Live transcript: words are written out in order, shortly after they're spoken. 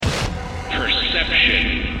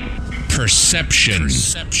Perception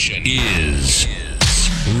is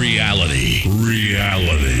reality.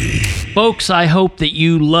 Folks, I hope that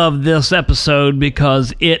you love this episode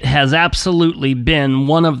because it has absolutely been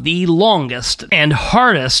one of the longest and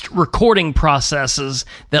hardest recording processes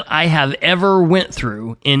that I have ever went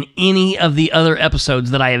through in any of the other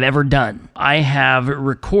episodes that I have ever done. I have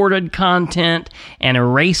recorded content and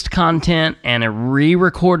erased content and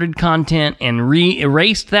re-recorded content and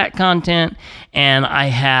re-erased that content, and I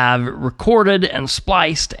have recorded and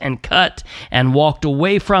spliced and cut and walked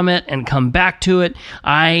away from it and come back to it.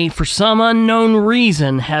 I, for some unknown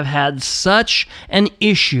reason, have had such an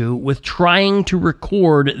issue with trying to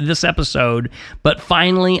record this episode, but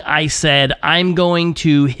finally I said I'm going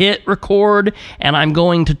to hit record and I'm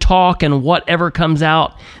going to talk, and whatever comes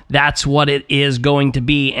out, that's what it is going to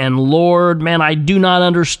be. And Lord, man, I do not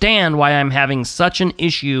understand why I'm having such an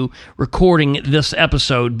issue recording this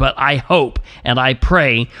episode, but I hope and I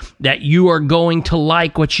pray that you are going to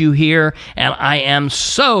like what you hear, and I am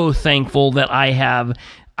so thankful that I have,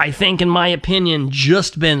 I think, in my opinion,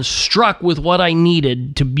 just been struck with what I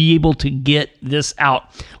needed to be able to get this out.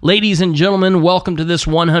 Ladies and gentlemen, welcome to this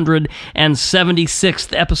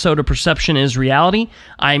 176th episode of Perception is Reality.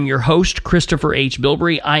 I am your host, Christopher H.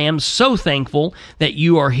 Bilbrey. I am so thankful that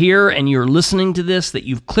you are here and you're listening to this, that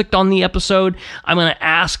you've clicked on the episode. I'm going to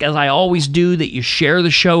ask, as I always do, that you share the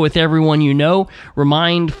show with everyone you know.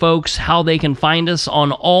 Remind folks how they can find us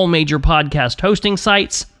on all major podcast hosting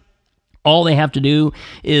sites. All they have to do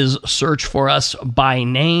is search for us by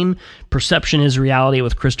name. Perception is Reality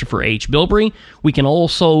with Christopher H. Bilbrey. We can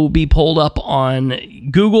also be pulled up on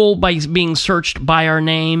Google by being searched by our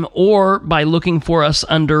name or by looking for us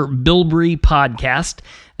under Bilbrey Podcast.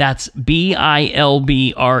 That's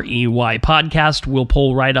Bilbrey Podcast. We'll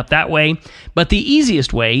pull right up that way. But the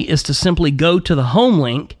easiest way is to simply go to the home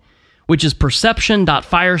link, which is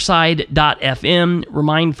perception.fireside.fm.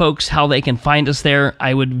 Remind folks how they can find us there.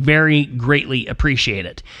 I would very greatly appreciate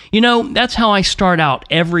it. You know, that's how I start out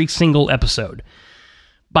every single episode,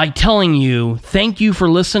 by telling you, thank you for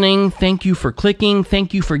listening, thank you for clicking,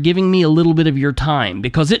 thank you for giving me a little bit of your time,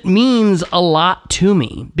 because it means a lot to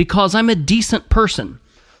me, because I'm a decent person.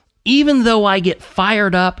 Even though I get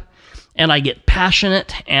fired up, and I get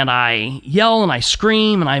passionate, and I yell, and I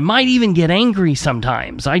scream, and I might even get angry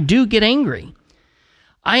sometimes. I do get angry.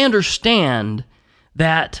 I understand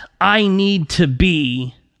that I need to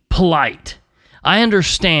be polite. I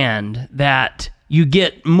understand that you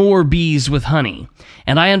get more bees with honey.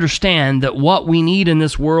 And I understand that what we need in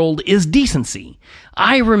this world is decency.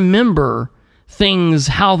 I remember things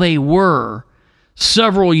how they were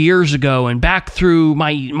several years ago and back through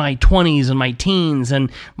my 20s and my teens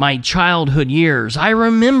and my childhood years. I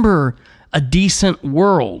remember a decent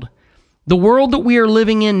world. The world that we are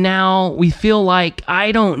living in now, we feel like,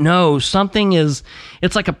 I don't know,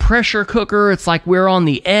 it's like a pressure cooker. It's like we're on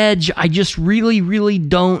the edge. I just really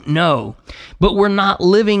don't know. But we're not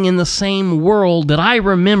living in the same world that I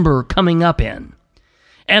remember coming up in.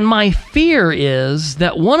 And my fear is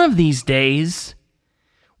that one of these days,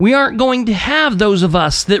 we aren't going to have those of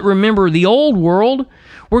us that remember the old world.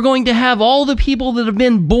 We're going to have all the people that have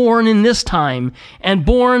been born in this time and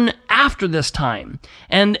born after this time.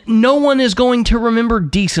 And no one is going to remember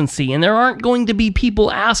decency. And there aren't going to be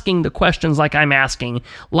people asking the questions like I'm asking,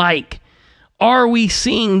 like, are we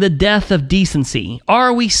seeing the death of decency?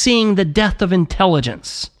 Are we seeing the death of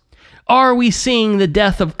intelligence? Are we seeing the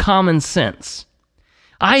death of common sense?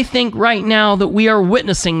 I think right now that we are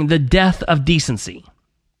witnessing the death of decency.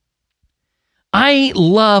 I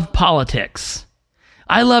love politics.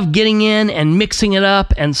 I love getting in and mixing it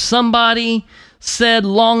up, and somebody said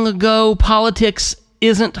long ago, politics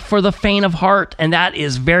isn't for the faint of heart, and that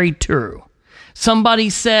is very true. Somebody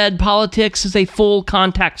said politics is a full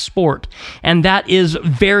contact sport, and that is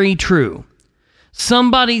very true.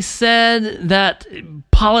 Somebody said that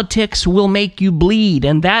politics will make you bleed,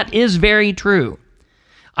 and that is very true.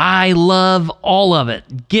 I love all of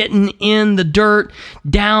it. Getting in the dirt,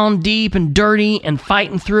 down deep and dirty, and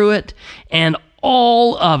fighting through it, and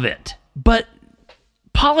all of it. But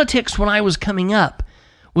politics when I was coming up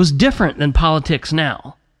was different than politics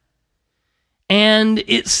now. And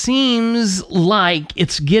it seems like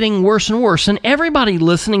it's getting worse and worse. And everybody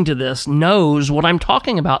listening to this knows what I'm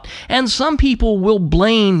talking about. And some people will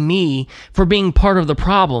blame me for being part of the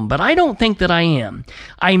problem, but I don't think that I am.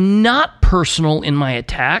 I'm not personal in my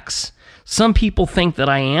attacks. Some people think that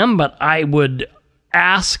I am, but I would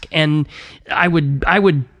ask and I would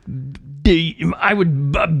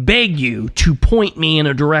beg you to point me in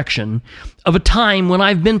a direction of a time when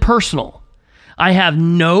I've been personal. I have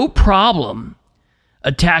no problem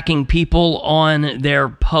attacking people on their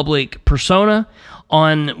public persona,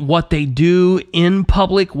 on what they do in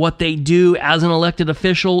public, what they do as an elected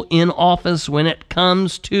official in office when it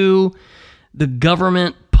comes to the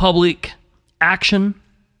government public action.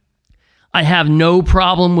 I have no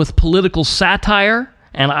problem with political satire,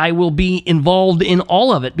 and I will be involved in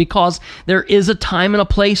all of it because there is a time and a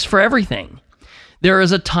place for everything. There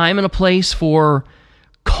is a time and a place for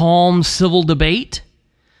calm civil debate.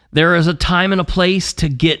 There is a time and a place to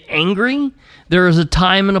get angry. There is a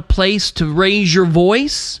time and a place to raise your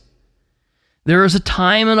voice. There is a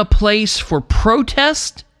time and a place for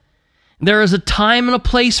protest. There is a time and a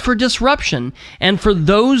place for disruption. And for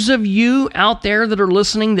those of you out there that are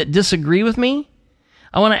listening that disagree with me,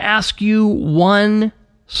 I want to ask you one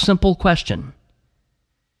simple question.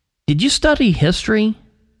 Did you study history?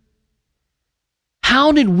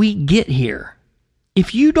 How did we get here?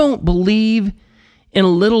 If you don't believe in a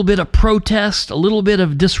little bit of protest, a little bit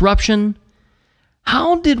of disruption,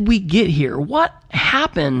 how did we get here? What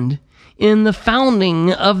happened in the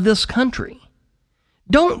founding of this country?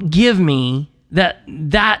 Don't give me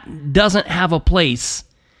that doesn't have a place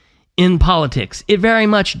in politics. It very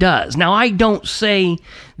much does. Now, I don't say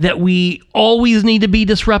that we always need to be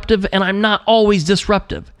disruptive, and I'm not always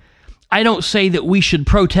disruptive. I don't say that we should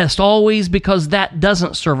protest always because that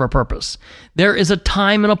doesn't serve a purpose. There is a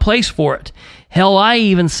time and a place for it. Hell, I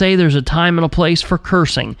even say there's a time and a place for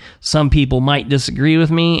cursing. Some people might disagree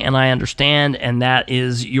with me, and I understand, and that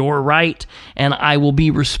is your right, and I will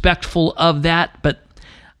be respectful of that, but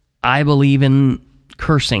I believe in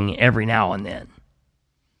cursing every now and then.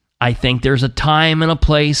 I think there's a time and a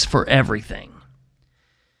place for everything.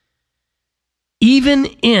 Even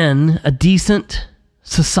in a decent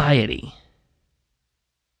society,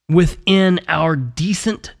 within our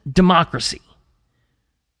decent democracy,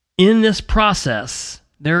 in this process,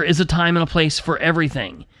 there is a time and a place for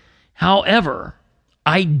everything. However,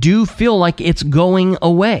 I do feel like it's going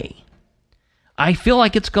away. I feel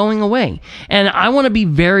like it's going away. And I want to be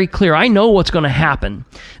very clear. I know what's going to happen.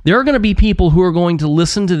 There are going to be people who are going to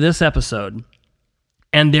listen to this episode,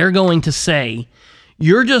 and they're going to say,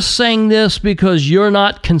 you're just saying this because you're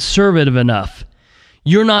not conservative enough.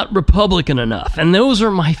 You're not Republican enough. And those are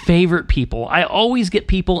my favorite people. I always get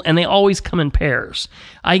people, and they always come in pairs.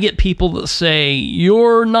 I get people that say,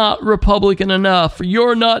 you're not Republican enough, or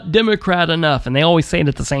you're not Democrat enough, and they always say it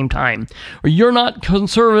at the same time. Or you're not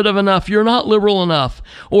conservative enough, you're not liberal enough.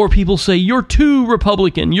 Or people say, you're too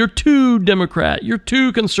Republican, you're too Democrat, you're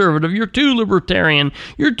too conservative, you're too libertarian,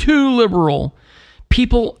 you're too liberal.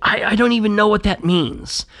 People, I don't even know what that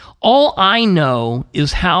means. All I know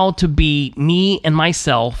is how to be me and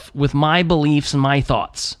myself with my beliefs and my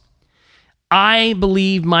thoughts. I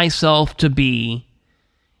believe myself to be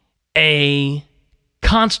a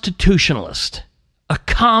constitutionalist, a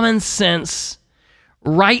common sense,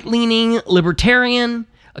 right-leaning libertarian,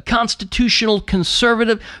 a constitutional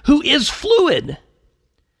conservative who is fluid.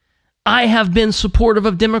 I have been supportive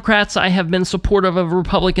of Democrats. I have been supportive of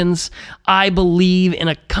Republicans. I believe in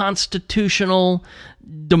a constitutional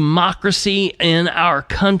democracy in our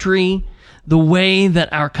country, the way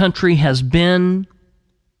that our country has been.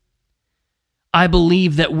 I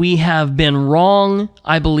believe that we have been wrong.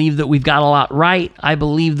 I believe that we've got a lot right. I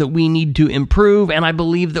believe that we need to improve, and I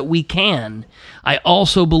believe that we can. I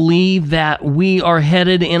also believe that we are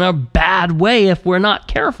headed in a bad way if we're not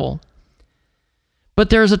careful. But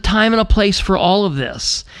there's a time and a place for all of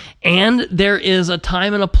this. And there is a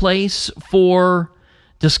time and a place for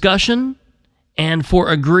discussion and for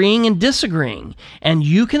agreeing and disagreeing. And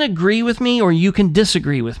you can agree with me or you can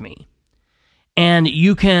disagree with me. And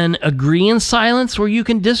you can agree in silence or you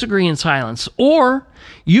can disagree in silence. Or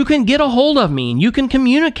you can get a hold of me and you can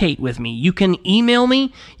communicate with me. You can email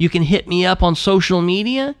me. You can hit me up on social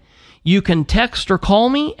media. You can text or call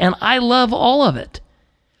me. And I love all of it.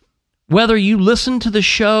 Whether you listen to the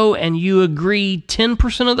show and you agree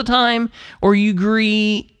 10% of the time, or you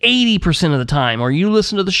agree 80% of the time, or you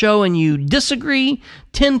listen to the show and you disagree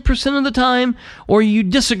 10% of the time, or you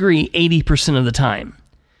disagree 80% of the time.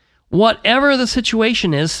 Whatever the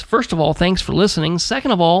situation is, first of all, thanks for listening.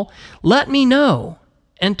 Second of all, let me know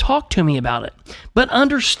and talk to me about it. But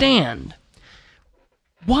understand,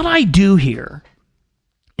 what I do here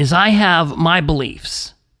is I have my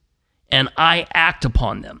beliefs and I act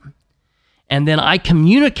upon them. And then I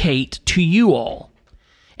communicate to you all.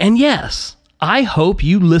 And yes, I hope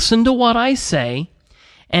you listen to what I say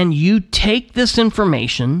and you take this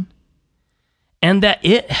information and that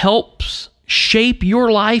it helps shape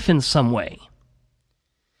your life in some way.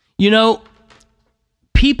 You know,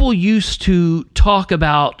 people used to talk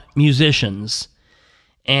about musicians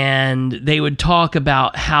and they would talk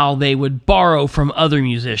about how they would borrow from other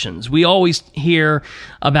musicians. We always hear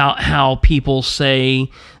about how people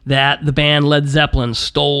say that the band Led Zeppelin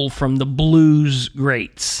stole from the blues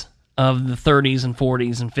greats of the 30s and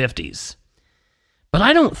 40s and 50s. But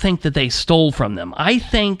I don't think that they stole from them. I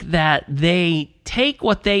think that they take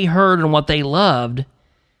what they heard and what they loved,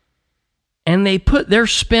 and they put their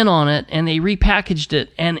spin on it, and they repackaged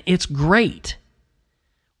it, and it's great.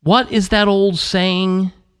 What is that old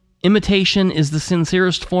saying? Imitation is the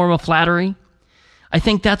sincerest form of flattery. I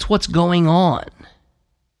think that's what's going on.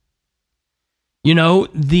 You know,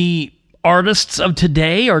 the artists of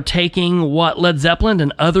today are taking what Led Zeppelin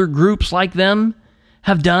and other groups like them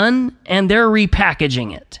have done, and they're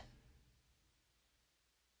repackaging it.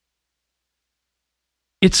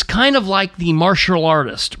 It's kind of like the martial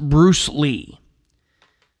artist, Bruce Lee.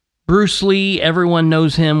 Bruce Lee, everyone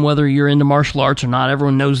knows him, whether you're into martial arts or not.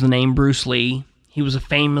 Everyone knows the name Bruce Lee. He was a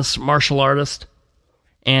famous martial artist,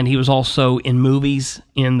 and he was also in movies,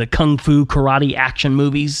 in the kung fu karate action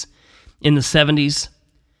movies in the 70s.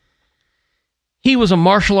 He was a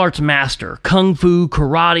martial arts master, kung fu,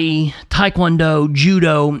 karate, taekwondo,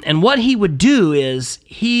 judo, and what he would do is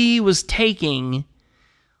he was taking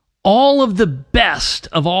all of the best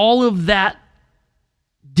of all of that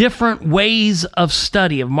different ways of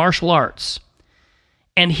study of martial arts,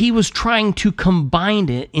 and he was trying to combine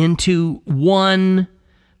it into one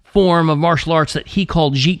form of martial arts that he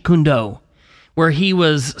called Jeet Kune Do, where he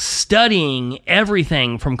was studying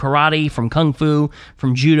everything from karate, from kung fu,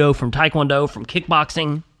 from judo, from taekwondo, from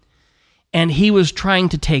kickboxing, and he was trying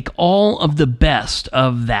to take all of the best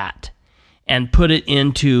of that and put it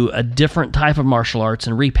into a different type of martial arts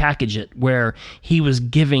and repackage it, where he was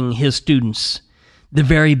giving his students the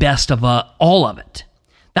very best of all of it.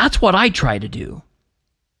 That's what I try to do.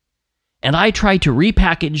 And I try to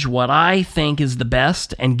repackage what I think is the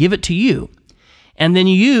best and give it to you. And then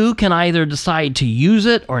you can either decide to use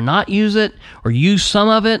it or not use it, or use some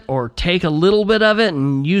of it, or take a little bit of it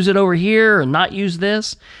and use it over here and not use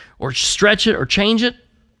this, or stretch it or change it.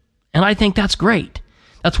 And I think that's great.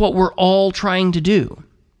 That's what we're all trying to do.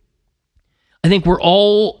 I think we're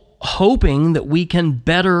all hoping that we can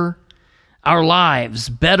better our lives,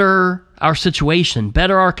 better our situation,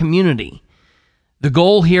 better our community. The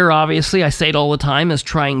goal here, obviously, I say it all the time, is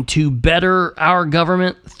trying to better our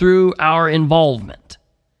government through our involvement.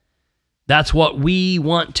 That's what we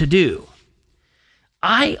want to do.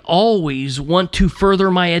 I always want to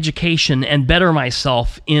further my education and better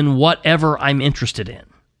myself in whatever I'm interested in.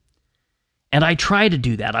 And I try to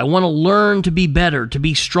do that. I want to learn to be better, to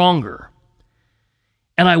be stronger.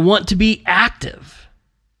 And I want to be active.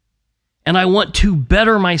 And I want to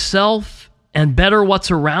better myself and better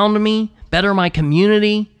what's around me, better my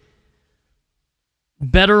community,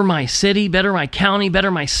 better my city, better my county,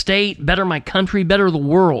 better my state, better my country, better the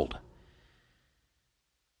world.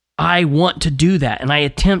 I want to do that, and I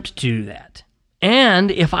attempt to do that. And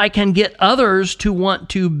if I can get others to want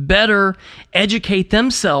to better educate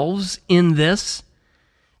themselves in this,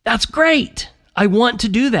 that's great. I want to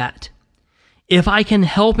do that. If I can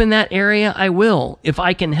help in that area, I will. If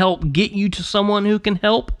I can help get you to someone who can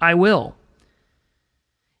help, I will.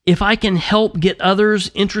 If I can help get others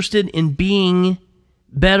interested in being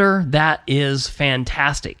better, that is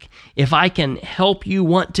fantastic. If I can help you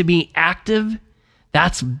want to be active,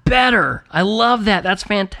 that's better. I love that. That's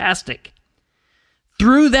fantastic.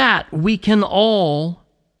 Through that, we can all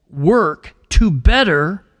work to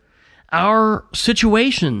better our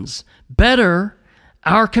situations, better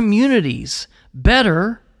our communities,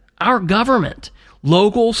 better our government,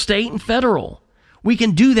 local, state, and federal. We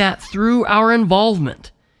can do that through our involvement.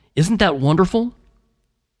 Isn't that wonderful?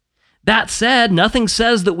 That said, nothing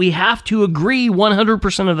says that we have to agree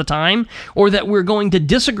 100% of the time, or that we're going to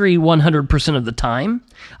disagree 100% of the time.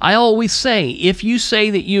 I always say, if you say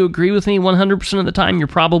that you agree with me 100% of the time, you're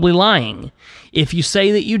probably lying. If you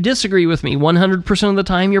say that you disagree with me 100% of the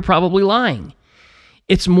time, you're probably lying.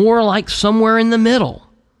 It's more like somewhere in the middle.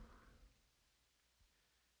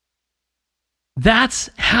 That's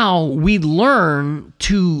how we learn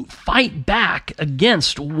to fight back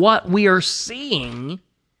against what we are seeing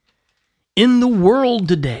in the world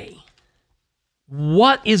today.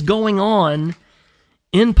 What is going on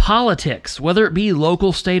in politics, whether it be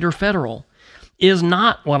local, state, or federal, is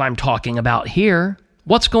not what I'm talking about here.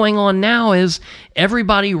 What's going on now is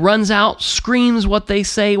everybody runs out, screams what they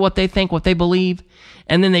say, what they think, what they believe,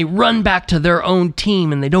 and then they run back to their own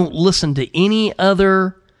team and they don't listen to any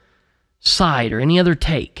other side or any other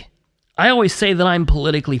take. I always say that I'm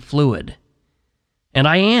politically fluid, and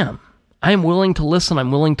I am. I am willing to listen,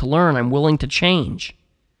 I'm willing to learn, I'm willing to change.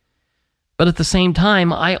 But at the same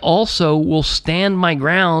time, I also will stand my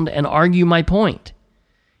ground and argue my point.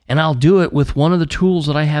 And I'll do it with one of the tools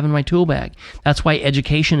that I have in my tool bag. That's why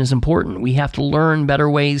education is important. We have to learn better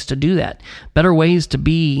ways to do that, better ways to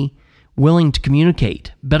be willing to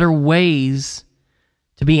communicate, better ways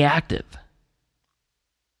to be active.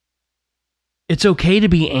 It's okay to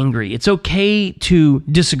be angry. It's okay to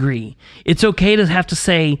disagree. It's okay to have to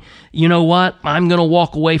say, you know what, I'm going to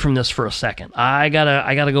walk away from this for a second. I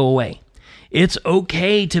gotta go away. It's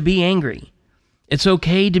okay to be angry. It's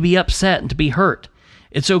okay to be upset and to be hurt.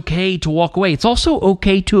 It's okay to walk away. It's also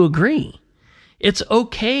okay to agree. It's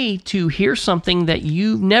okay to hear something that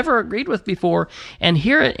you've never agreed with before and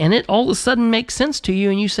hear it, and it all of a sudden makes sense to you,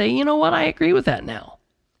 and you say, you know what, I agree with that now.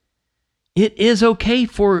 It is okay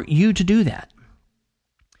for you to do that.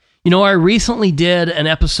 You know, I recently did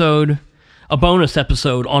a bonus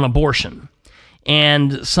episode on abortion,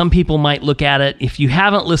 and some people might look at it. If you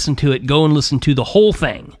haven't listened to it, go and listen to the whole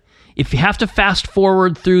thing. If you have to fast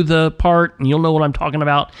forward through the part, and you'll know what I'm talking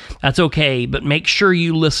about, that's okay, but make sure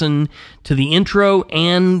you listen to the intro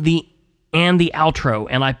and the outro,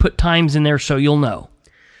 and I put times in there so you'll know.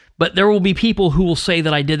 But there will be people who will say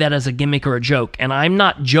that I did that as a gimmick or a joke, and I'm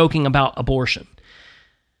not joking about abortion.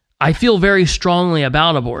 I feel very strongly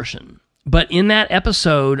about abortion, but in that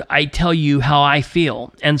episode, I tell you how I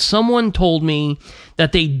feel, and someone told me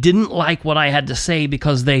that they didn't like what I had to say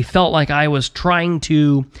because they felt like I was trying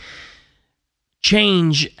to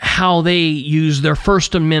change how they use their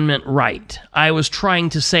First Amendment right. I was trying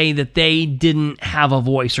to say that they didn't have a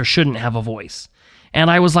voice or shouldn't have a voice. And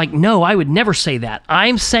I was like, no, I would never say that.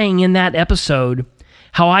 I'm saying in that episode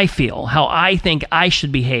how I feel, how I think I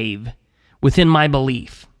should behave within my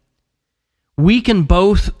belief. We can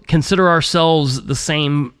both consider ourselves the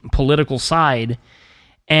same political side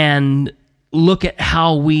and look at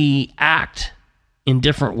how we act in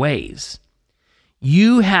different ways.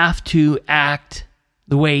 You have to act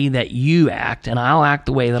the way that you act, and I'll act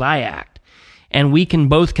the way that I act. And we can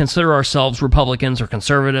both consider ourselves Republicans or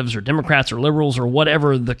conservatives or Democrats or liberals or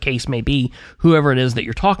whatever the case may be, whoever it is that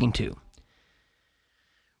you're talking to.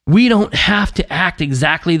 We don't have to act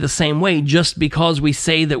exactly the same way just because we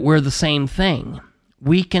say that we're the same thing.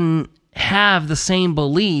 We can have the same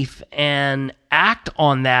belief and act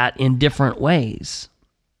on that in different ways.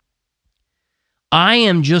 I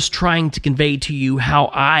am just trying to convey to you how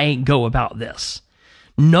I go about this.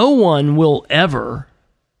 No one will ever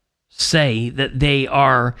say that they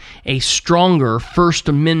are a stronger First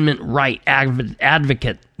Amendment right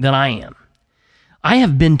advocate than I am. I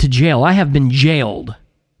have been to jail. I have been jailed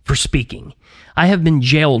for speaking. I have been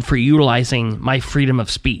jailed for utilizing my freedom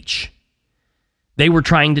of speech. They were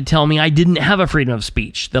trying to tell me I didn't have a freedom of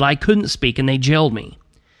speech, that I couldn't speak, and they jailed me.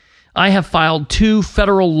 I have filed 2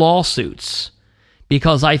 federal lawsuits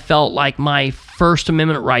because I felt like my First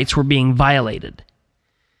Amendment rights were being violated.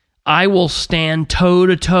 I will stand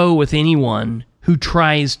toe-to-toe with anyone who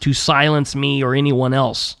tries to silence me or anyone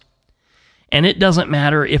else. And it doesn't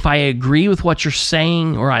matter if I agree with what you're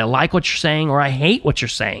saying, or I like what you're saying, or I hate what you're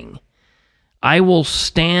saying. I will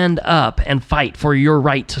stand up and fight for your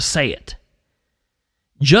right to say it.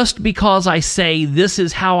 Just because I say this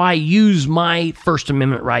is how I use my First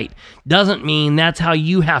Amendment right doesn't mean that's how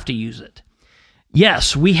you have to use it.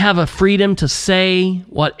 Yes, we have a freedom to say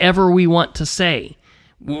whatever we want to say,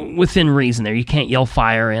 within reason there. You can't yell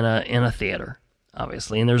fire in a theater,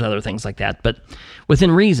 obviously, and there's other things like that, but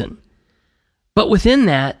within reason. But within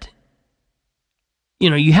that,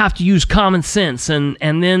 you have to use common sense, and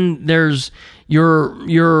then there's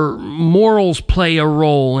your morals play a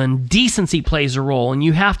role, and decency plays a role, and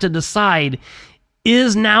you have to decide,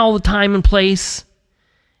 is now the time and place?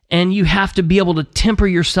 And you have to be able to temper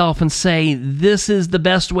yourself and say, this is the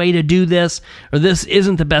best way to do this, or this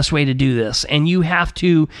isn't the best way to do this. And you have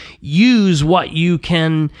to use what you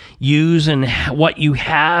can use and what you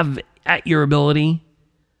have at your ability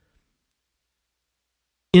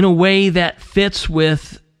in a way that fits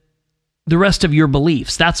with the rest of your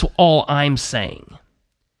beliefs. That's all I'm saying.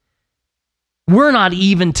 We're not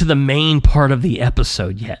even to the main part of the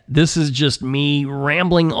episode yet. This is just me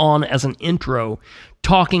rambling on as an intro,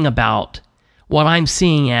 talking about what I'm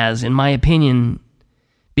seeing as, in my opinion,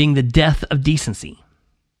 being the death of decency.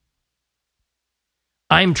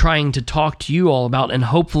 I'm trying to talk to you all about, and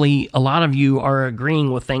hopefully a lot of you are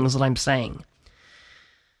agreeing with things that I'm saying.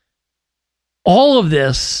 All of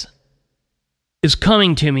this is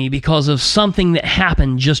coming to me because of something that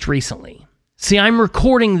happened just recently. See, I'm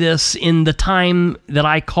recording this in the time that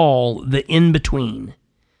I call the in-between.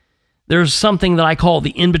 There's something that I call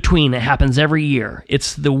the in-between that happens every year.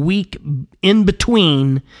 It's the week in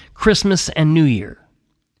between Christmas and New Year.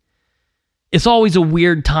 It's always a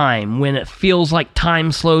weird time when it feels like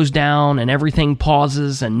time slows down and everything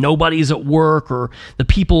pauses and nobody's at work, or the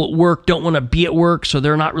people at work don't want to be at work, so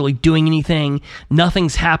they're not really doing anything.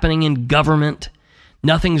 Nothing's happening in government.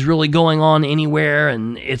 Nothing's really going on anywhere,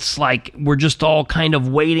 and it's like we're just all kind of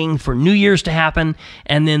waiting for New Year's to happen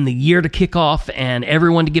and then the year to kick off and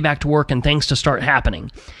everyone to get back to work and things to start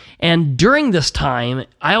happening. And during this time,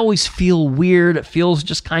 I always feel weird. It feels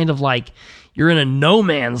just kind of like you're in a no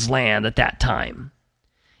man's land at that time.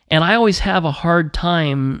 And I always have a hard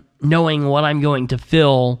time knowing what I'm going to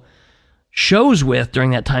fill shows with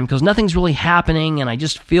during that time because nothing's really happening and I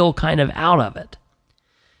just feel kind of out of it.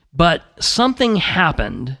 But something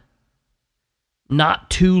happened not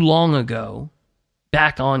too long ago,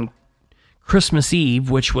 back on Christmas Eve,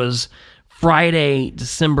 which was Friday,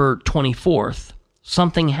 December 24th.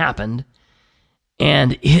 Something happened,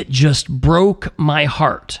 and it just broke my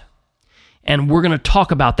heart. And we're going to talk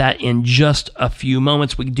about that in just a few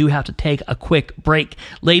moments. We do have to take a quick break.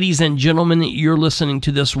 Ladies and gentlemen, you're listening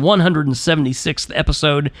to this 176th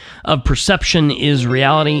episode of Perception is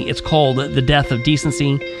Reality. It's called The Death of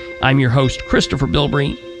Decency. I'm your host, Christopher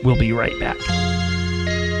Bilbrey. We'll be right back.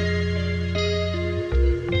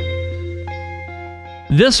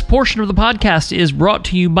 This portion of the podcast is brought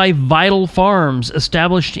to you by Vital Farms,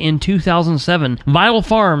 established in 2007. Vital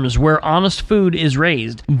Farms, where honest food is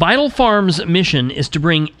raised. Vital Farms' mission is to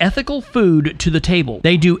bring ethical food to the table.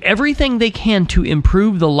 They do everything they can to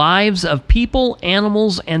improve the lives of people,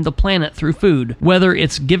 animals, and the planet through food. Whether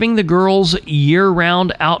it's giving the girls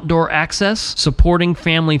year-round outdoor access, supporting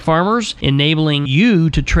family farmers, enabling you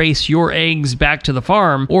to trace your eggs back to the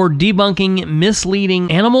farm, or debunking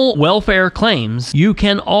misleading animal welfare claims, you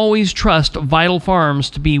can always trust Vital Farms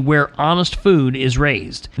to be where honest food is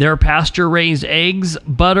raised. Their pasture-raised eggs,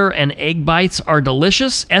 butter, and egg bites are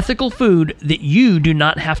delicious, ethical food that you do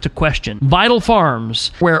not have to question. Vital Farms,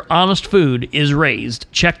 where honest food is raised.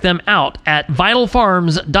 Check them out at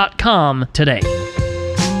vitalfarms.com today.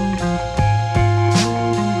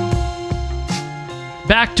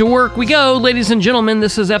 Back to work we go, ladies and gentlemen.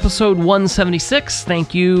 This is episode 176.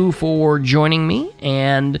 Thank you for joining me,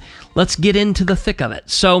 and let's get into the thick of it.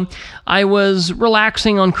 So, I was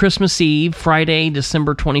relaxing on Christmas Eve, Friday,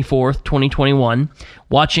 December 24th, 2021,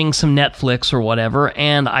 watching some Netflix or whatever,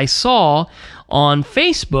 and I saw on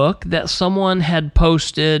Facebook that someone had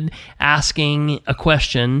posted asking a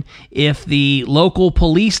question if the local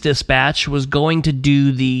police dispatch was going to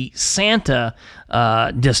do the Santa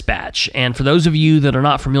dispatch. And for those of you that are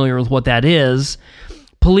not familiar with what that is,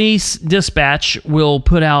 police dispatch will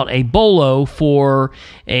put out a bolo for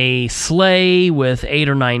a sleigh with 8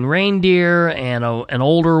 or 9 reindeer and an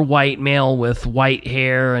older white male with white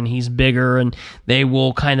hair, and he's bigger, and they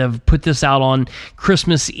will kind of put this out on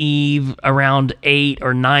Christmas Eve around 8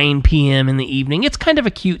 or 9 p.m. in the evening. It's kind of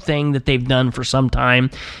a cute thing that they've done for some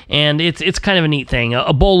time, and it's kind of a neat thing.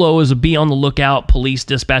 A bolo is a be on the lookout. Police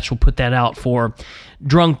dispatch will put that out for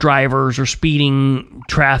drunk drivers or speeding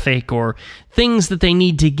traffic or things that they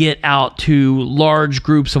need to get out to large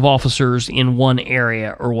groups of officers in one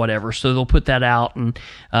area or whatever. So they'll put that out, and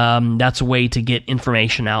that's a way to get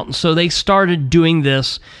information out. And so they started doing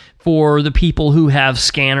this for the people who have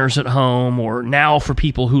scanners at home, or now for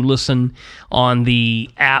people who listen on the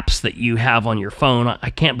apps that you have on your phone. I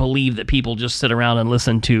can't believe that people just sit around and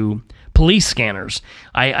listen to police scanners.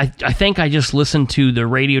 I think I just listened to the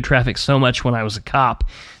radio traffic so much when I was a cop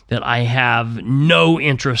that I have no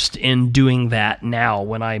interest in doing that now.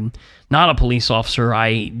 When I'm not a police officer,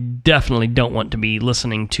 I definitely don't want to be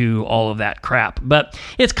listening to all of that crap. But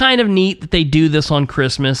it's kind of neat that they do this on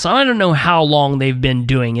Christmas. I don't know how long they've been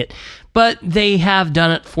doing it, but they have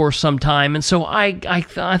done it for some time. And so I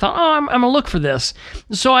thought, I'm going to look for this.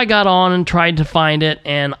 So I got on and tried to find it,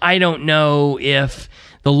 and I don't know if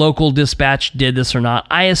the local dispatch did this or not.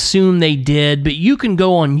 I assume they did, but you can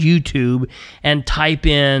go on YouTube and type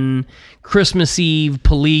in Christmas Eve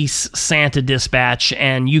police Santa dispatch,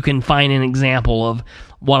 and you can find an example of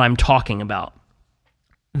what I'm talking about.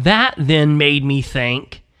 That then made me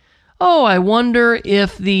think, oh, I wonder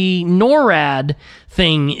if the NORAD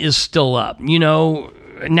thing is still up. You know,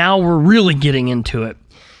 now we're really getting into it.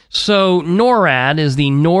 So NORAD is the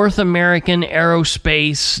North American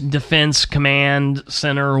Aerospace Defense Command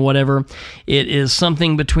Center or whatever. It is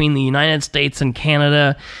something between the United States and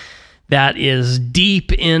Canada that is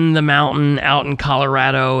deep in the mountain out in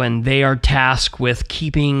Colorado, and they are tasked with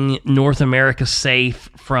keeping North America safe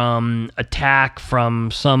from attack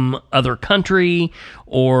from some other country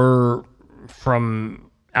or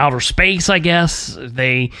from outer space, I guess.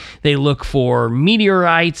 They look for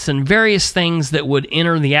meteorites and various things that would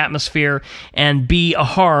enter the atmosphere and be a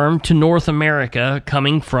harm to North America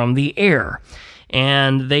coming from the air.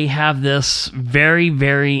 And they have this very,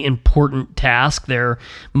 very important task. They're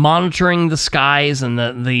monitoring the skies and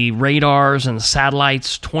the radars and the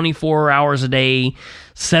satellites 24 hours a day,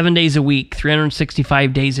 7 days a week,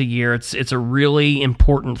 365 days a year. It's a really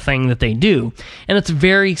important thing that they do. And it's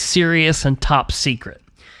very serious and top secret.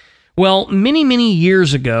 Well, many, many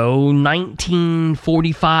years ago,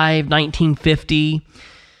 1945, 1950,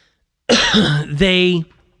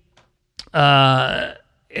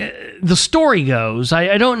 the story goes,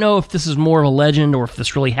 I don't know if this is more of a legend or if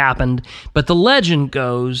this really happened, but the legend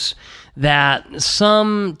goes that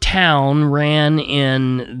some town ran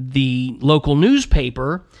in the local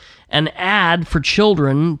newspaper an ad for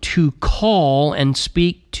children to call and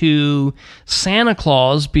speak to Santa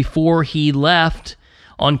Claus before he left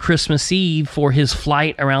on Christmas Eve for his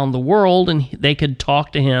flight around the world, and they could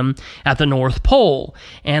talk to him at the North Pole.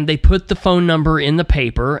 And they put the phone number in the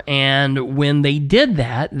paper, and when they did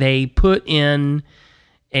that, they put in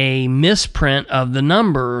a misprint of the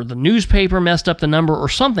number. The newspaper messed up the number or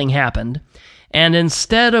something happened, and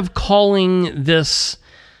instead of calling this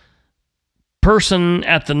person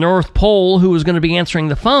at the North Pole who was going to be answering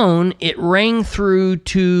the phone, it rang through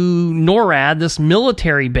to NORAD, this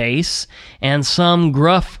military base, and some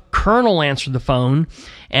gruff colonel answered the phone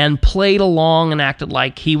and played along and acted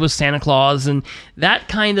like he was Santa Claus, and that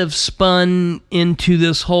kind of spun into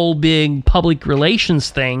this whole big public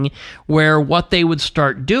relations thing where what they would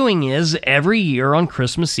start doing is every year on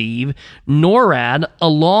Christmas Eve, NORAD,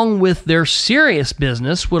 along with their serious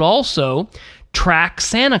business, would also track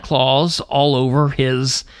Santa Claus all over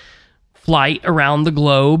his flight around the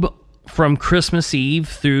globe from Christmas Eve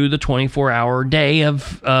through the 24-hour day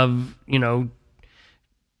of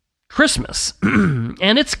Christmas.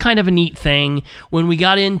 And it's kind of a neat thing. When we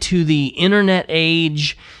got into the internet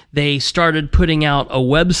age, they started putting out a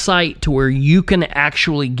website to where you can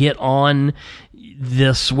actually get on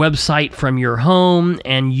this website from your home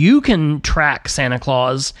and you can track Santa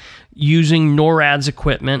Claus using NORAD's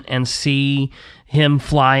equipment and see him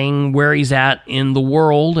flying where he's at in the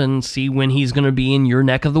world and see when he's going to be in your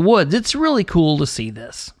neck of the woods. It's really cool to see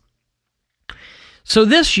this. So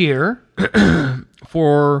this year,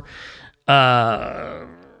 for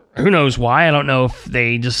who knows why, I don't know if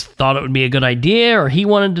they just thought it would be a good idea or he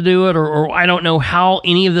wanted to do it, or I don't know how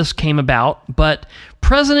any of this came about, but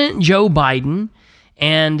President Joe Biden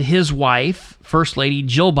and his wife, First Lady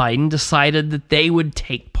Jill Biden, decided that they would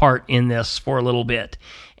take part in this for a little bit.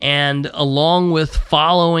 And along with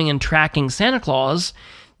following and tracking Santa Claus,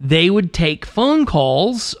 they would take phone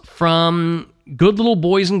calls from good little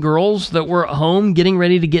boys and girls that were at home getting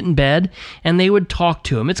ready to get in bed, and they would talk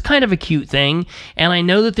to him. It's kind of a cute thing, and I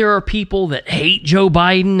know that there are people that hate Joe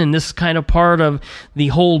Biden, and this is kind of part of the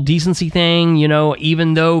whole decency thing,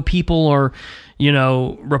 even though people are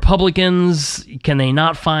Republicans, can they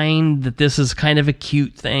not find that this is kind of a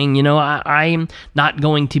cute thing? I'm not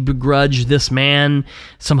going to begrudge this man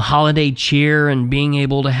some holiday cheer and being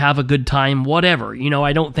able to have a good time, whatever.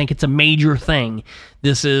 I don't think it's a major thing.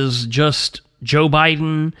 This is just Joe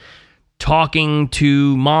Biden talking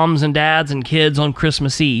to moms and dads and kids on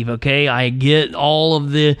Christmas Eve, okay? I get all of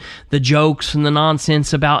the jokes and the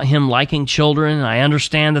nonsense about him liking children. I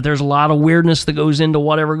understand that there's a lot of weirdness that goes into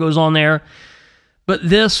whatever goes on there. But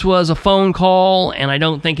this was a phone call, and I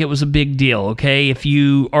don't think it was a big deal, okay? If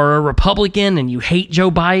you are a Republican and you hate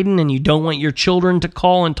Joe Biden and you don't want your children to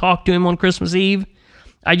call and talk to him on Christmas Eve,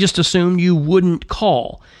 I just assumed you wouldn't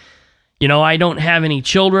call. I don't have any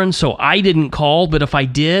children, so I didn't call, but if I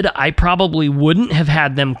did, I probably wouldn't have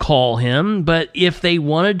had them call him. But if they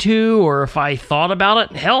wanted to, or if I thought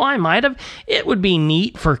about it, hell, I might have. It would be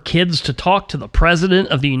neat for kids to talk to the President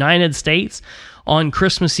of the United States on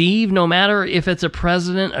Christmas Eve, no matter if it's a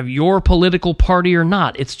president of your political party or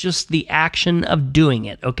not. It's just the action of doing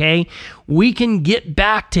it, okay? We can get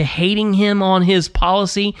back to hating him on his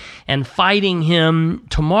policy and fighting him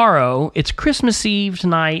tomorrow. It's Christmas Eve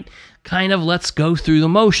tonight. Kind of let's go through the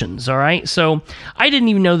motions, all right? So I didn't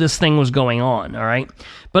even know this thing was going on, all right?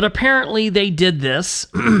 But apparently they did this,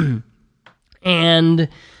 and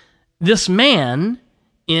this man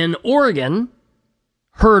in Oregon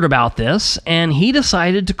heard about this, and he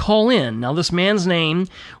decided to call in. Now, this man's name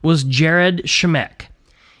was Jared Shemek,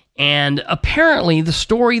 and apparently the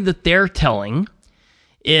story that they're telling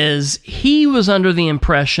is he was under the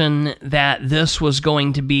impression that this was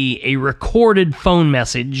going to be a recorded phone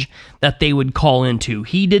message that they would call into.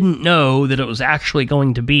 He didn't know that it was actually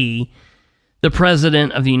going to be the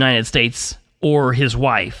President of the United States or his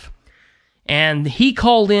wife. And he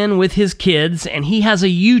called in with his kids, and he has a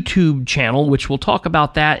YouTube channel, which we'll talk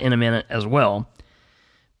about that in a minute as well.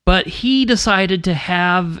 But he decided to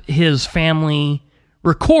have his family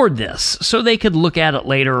record this so they could look at it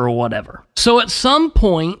later or whatever. So at some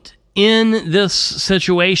point in this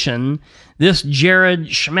situation, this Jared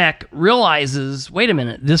Schmeck realizes, wait a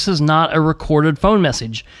minute, this is not a recorded phone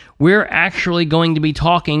message. We're actually going to be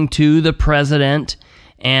talking to the president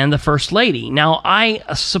and the first lady. Now, I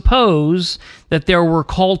suppose that there were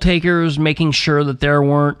call takers making sure that there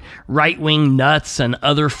weren't right-wing nuts and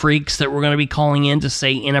other freaks that were going to be calling in to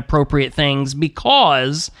say inappropriate things,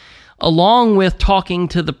 because along with talking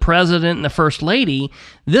to the president and the first lady,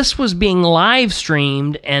 this was being live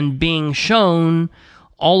streamed and being shown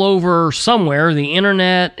all over somewhere, the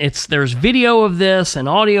internet. There's video of this and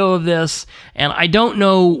audio of this, and I don't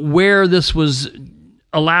know where this was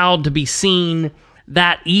allowed to be seen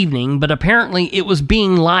that evening, but apparently it was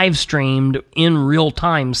being live streamed in real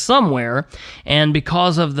time somewhere, and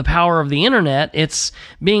because of the power of the internet, it's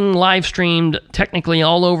being live streamed technically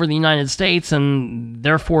all over the United States and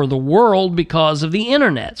therefore the world because of the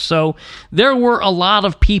internet. So there were a lot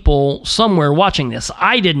of people somewhere watching this.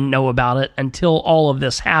 I didn't know about it until all of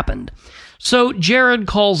this happened. So Jared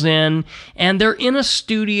calls in, and they're in a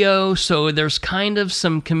studio, so there's kind of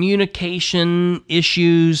some communication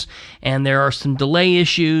issues, and there are some delay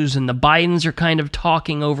issues, and the Bidens are kind of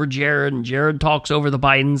talking over Jared, and Jared talks over the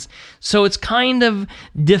Bidens. So it's kind of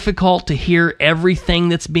difficult to hear everything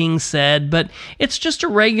that's being said, but it's just a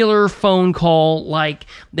regular phone call. Like,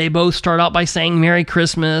 they both start out by saying Merry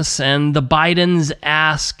Christmas, and the Bidens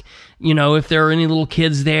ask, if there are any little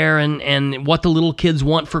kids there and what the little kids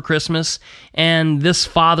want for Christmas. And this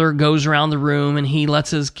father goes around the room and he lets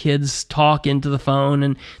his kids talk into the phone,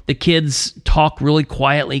 and the kids talk really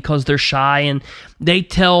quietly because they're shy, and they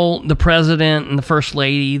tell the president and the first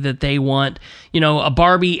lady that they want, a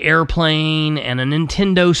Barbie airplane and a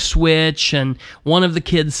Nintendo Switch, and one of the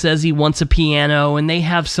kids says he wants a piano, and they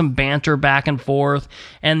have some banter back and forth.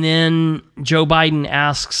 And then Joe Biden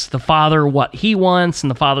asks the father what he wants,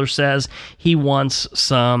 and the father says he wants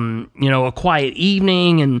some, a quiet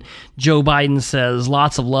evening, and Joe Biden says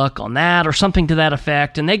lots of luck on that, or something to that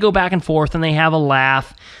effect, and they go back and forth, and they have a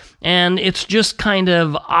laugh. And it's just kind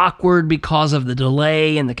of awkward because of the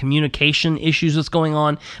delay and the communication issues that's going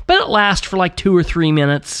on. But it lasts for like 2 or 3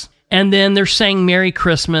 minutes. And then they're saying Merry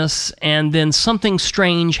Christmas, and then something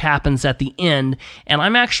strange happens at the end. And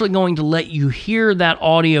I'm actually going to let you hear that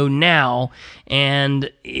audio now.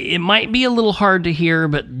 And it might be a little hard to hear,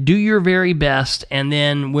 but do your very best. And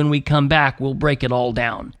then when we come back, we'll break it all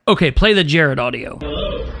down. Okay, play the Jared audio.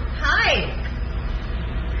 Hello. Hi.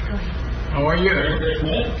 How are you? Merry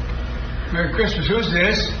Christmas. Merry Christmas. Who's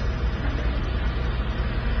this?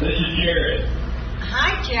 This is Jared.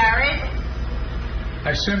 Hi, Jared.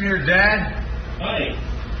 I assume you're Dad? Hi.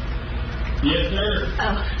 Yes, sir.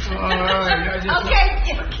 Oh.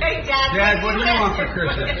 Okay, Dad. Dad, what do you want for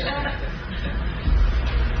Christmas?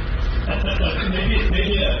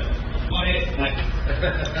 maybe a quiet night.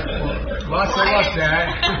 Lots of luck, Dad.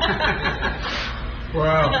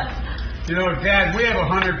 Well, Dad, we have a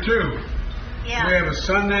hunter too. Yeah. We have a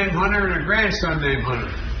son named Hunter and a grandson named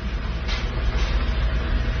Hunter.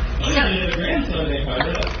 Oh, you have a grandson named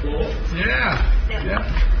Hunter. That's cool. Yeah.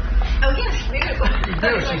 Oh, yes, we do. We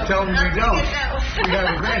do. She told me we don't. We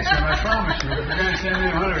have a grandson, I promise you. The grandson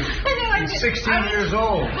named Hunter. He's 16 years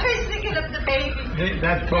old. I was thinking of the baby.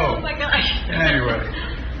 That Poe. Oh, my gosh. Anyway.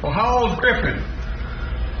 Well, how old's Griffin?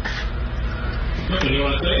 What do you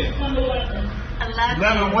want to say?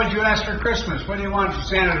 11. What'd you ask for Christmas? What do you want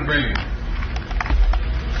Santa to bring you?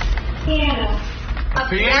 Piano. A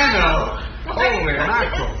piano? Holy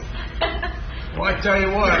mackerel. Well, I tell you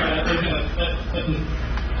what.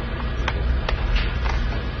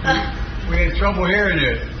 We had trouble hearing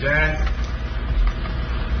you, Dad.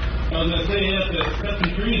 I was going to say you have to cut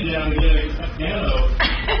some trees down to get a piano.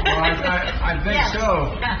 Well, I think Yes.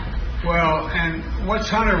 so. Yeah. Well, and what's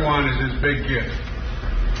Hunter want as his big gift?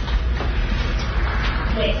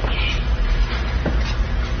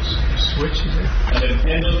 Switch, is it? A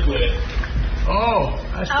Nintendo Switch. Oh,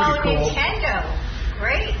 that's pretty cool. Nintendo.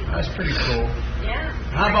 Great. That's pretty cool. Yeah.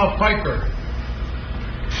 How about Piper?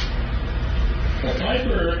 Well,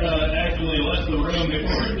 Piper actually left the room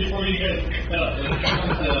before you guys picked up. It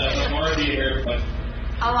was a Barbie here, but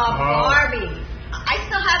Barbie. I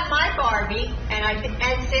still have my Barbie,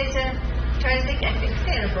 and Santa. Trying to think, I think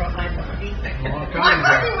Santa brought my Barbie. Long time My ago.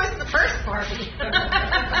 Barbie was the first Barbie.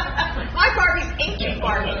 My Barbie's ancient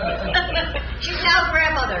Barbie. She's now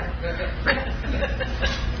grandmother.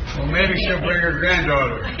 Well, maybe she'll bring her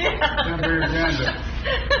granddaughter. She'll bring her granddaughter.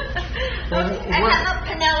 And how about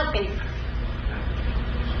Penelope?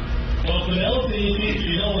 Well, Penelope,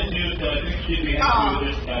 she's only 2, so I think she'd be happy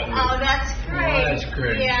with this time. Oh, that's great. Oh, that's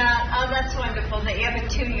great. Yeah, oh, that's wonderful that you have a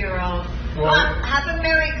 2-year-old. Well, have a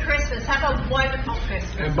Merry Christmas. Have a wonderful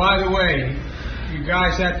Christmas. And by the way, you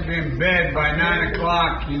guys have to be in bed by 9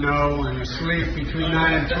 o'clock, you know, and asleep between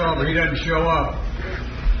 9 and 12, or he doesn't show up.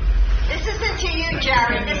 This isn't to you,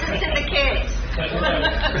 Jerry. This is to the kids. That's right.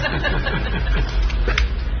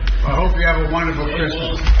 I hope you have a wonderful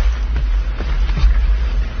Christmas.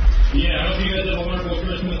 Yeah, I hope you guys have a wonderful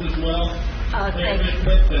Christmas as well. Oh, Merry thank you.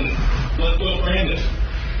 Christmas, and let's go, Brandon.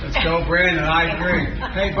 Let's go, Brandon. I agree.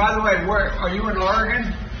 Hey, by the way, where are you in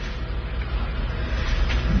Oregon?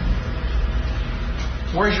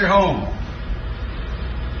 Where's your home?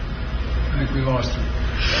 I think we lost him.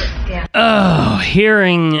 Yeah. Oh,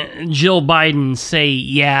 hearing Jill Biden say,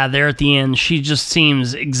 yeah, there at the end, she just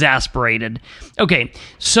seems exasperated. Okay,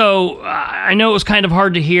 so I know it was kind of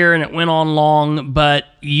hard to hear and it went on long, but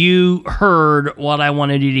you heard what I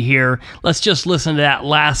wanted you to hear. Let's just listen to that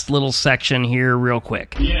last little section here real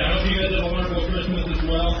quick. Yeah, I hope you guys have a wonderful Christmas as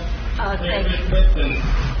well. Oh, Merry thank you. Christmas, and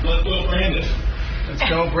let's go, Brandon. Let's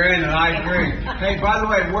go, Brandon. I agree. Hey, by the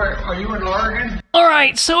way, where are you in Oregon? All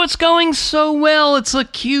right, so it's going so well. It's a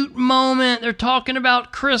cute moment. They're talking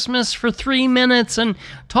about Christmas for 3 minutes and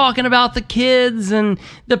talking about the kids, and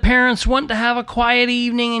the parents want to have a quiet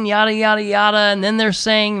evening and yada, yada, yada. And then they're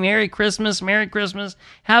saying, Merry Christmas,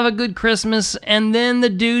 have a good Christmas. And then the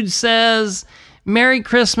dude says, Merry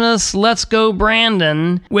Christmas, let's go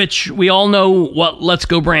Brandon, which we all know what let's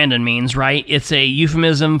go Brandon means, right? It's a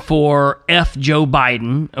euphemism for F Joe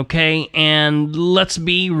Biden, okay? And let's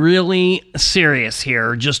be really serious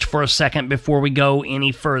here just for a second before we go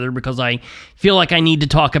any further, because I feel like I need to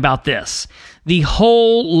talk about this. The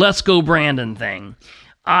whole let's go Brandon thing.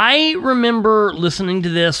 I remember listening to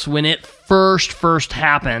this when it first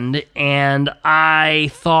happened, and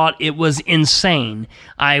I thought it was insane.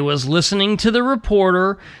 I was listening to the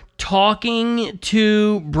reporter talking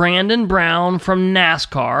to Brandon Brown from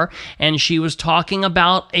NASCAR, and she was talking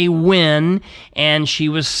about a win, and she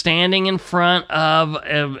was standing in front of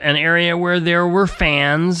an area where there were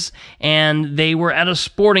fans, and they were at a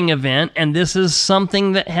sporting event, and this is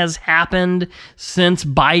something that has happened since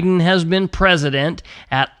Biden has been president.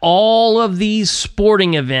 At all of these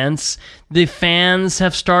sporting events, the fans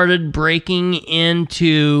have started breaking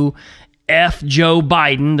into F Joe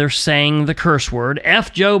Biden. They're saying the curse word,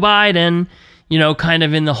 F Joe Biden, you know, kind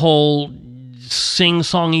of in the whole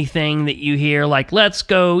sing-songy thing that you hear, like, let's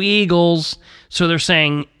go Eagles. So they're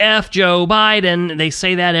saying F Joe Biden. They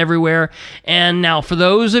say that everywhere. And now, for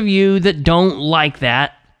those of you that don't like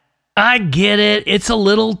that, I get it. It's a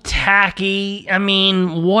little tacky. I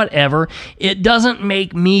mean, whatever. It doesn't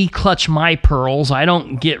make me clutch my pearls. I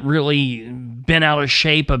don't get really bent out of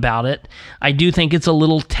shape about it. I do think it's a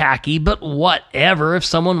little tacky, but whatever. If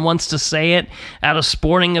someone wants to say it at a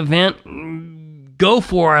sporting event, go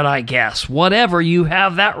for it, I guess. Whatever. You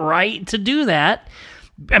have that right to do that.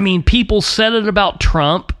 I mean, people said it about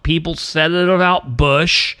Trump. People said it about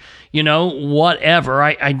Bush. You know, whatever.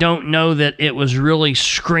 I don't know that it was really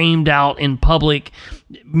screamed out in public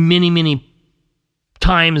many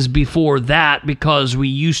times before that, because we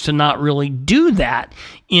used to not really do that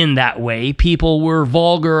in that way. People were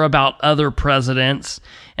vulgar about other presidents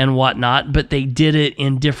and whatnot, but they did it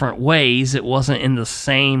in different ways. It wasn't in the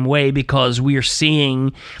same way because we are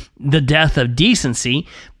seeing the death of decency,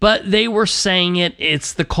 but they were saying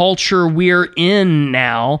it's the culture we're in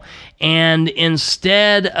now, and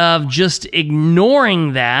instead of just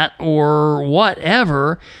ignoring that or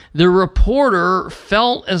whatever, the reporter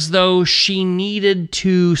felt as though she needed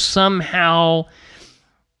to somehow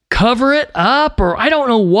cover it up, or I don't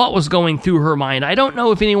know what was going through her mind. I don't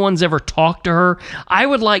know if anyone's ever talked to her. I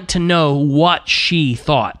would like to know what she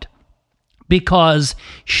thought, because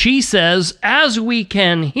she says, as we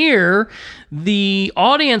can hear, the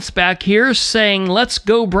audience back here saying, let's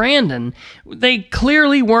go Brandon. They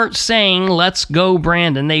clearly weren't saying, let's go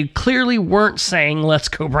Brandon. They clearly weren't saying, let's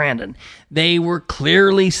go Brandon. They were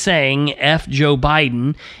clearly saying F Joe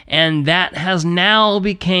Biden, and that has now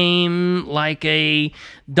became like a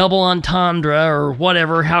double entendre or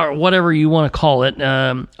whatever you want to call it,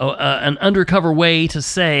 an undercover way to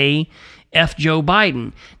say F Joe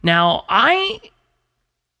Biden. Now,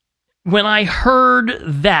 when I heard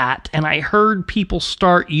that, and I heard people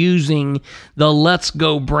start using the let's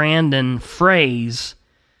go Brandon phrase,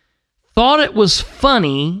 thought it was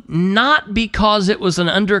funny, not because it was an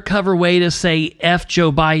undercover way to say F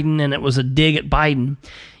Joe Biden and it was a dig at Biden.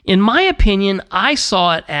 In my opinion, I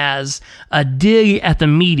saw it as a dig at the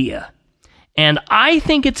media. And I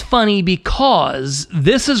think it's funny because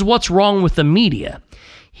this is what's wrong with the media.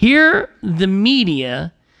 Here, the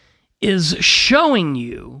media is showing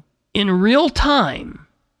you in real time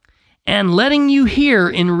and letting you hear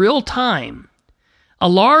in real time a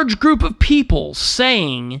large group of people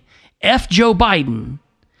saying F Joe Biden,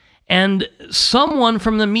 and someone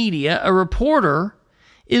from the media, a reporter,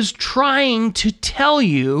 is trying to tell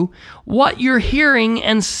you what you're hearing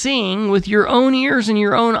and seeing with your own ears and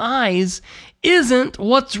your own eyes isn't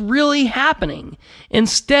what's really happening.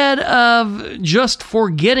 Instead of just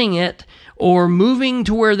forgetting it or moving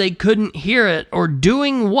to where they couldn't hear it or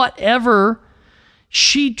doing whatever,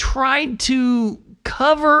 she tried to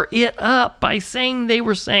cover it up by saying they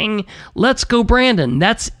were saying, let's go Brandon.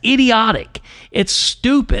 That's idiotic. It's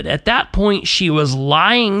stupid. At that point, she was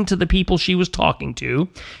lying to the people she was talking to.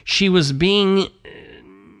 She was being...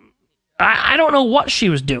 I don't know what she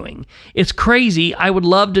was doing. It's crazy. I would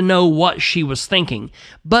love to know what she was thinking.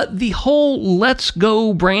 But the whole let's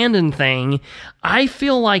go Brandon thing, I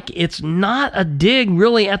feel like it's not a dig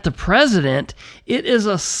really at the president. It is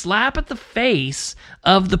a slap at the face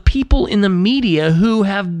of the people in the media who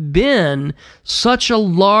have been such a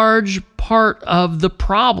large part of the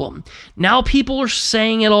problem. Now people are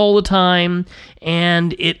saying it all the time,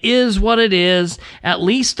 and it is what it is. At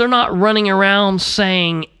least they're not running around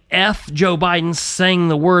saying F Joe Biden, saying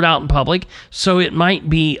the word out in public, so it might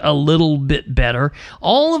be a little bit better.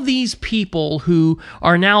 All of these people who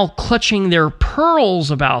are now clutching their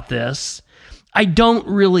pearls about this, I don't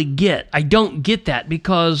really get. I don't get that,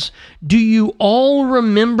 because do you all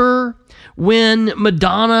remember when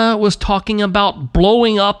Madonna was talking about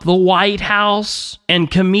blowing up the White House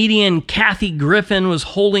and comedian Kathy Griffin was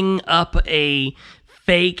holding up a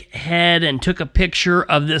fake head and took a picture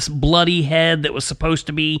of this bloody head that was supposed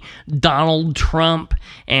to be Donald Trump,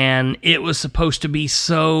 and it was supposed to be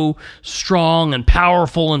so strong and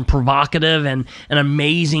powerful and provocative and an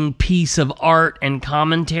amazing piece of art and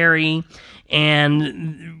commentary.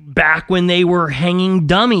 And back when they were hanging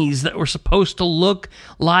dummies that were supposed to look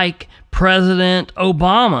like President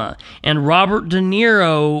Obama, and Robert De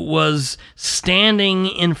Niro was standing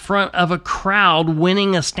in front of a crowd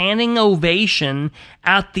winning a standing ovation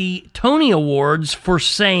at the Tony Awards for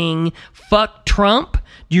saying fuck Trump.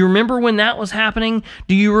 Do you remember when that was happening?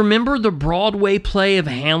 Do you remember the Broadway play of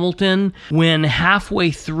Hamilton when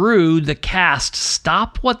halfway through the cast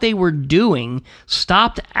stopped what they were doing,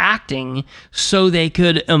 stopped acting so they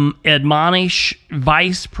could admonish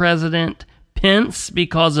Vice President Pence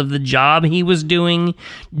because of the job he was doing?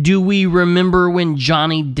 Do we remember when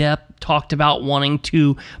Johnny Depp talked about wanting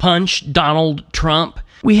to punch Donald Trump?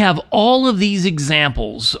 We have all of these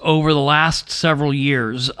examples over the last several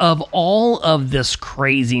years of all of this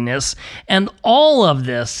craziness, and all of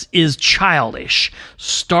this is childish,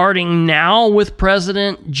 starting now with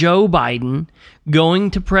President Joe Biden,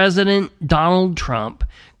 going to President Donald Trump,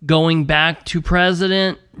 going back to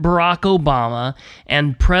President Barack Obama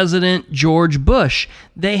and President George Bush.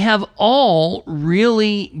 They have all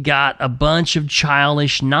really got a bunch of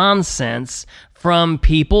childish nonsense from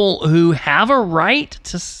people who have a right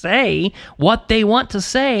to say what they want to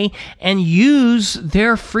say and use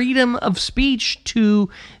their freedom of speech to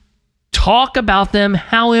talk about them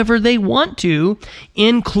however they want to,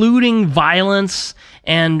 including violence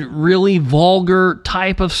and really vulgar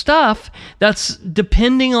type of stuff that's,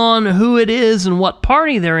 depending on who it is and what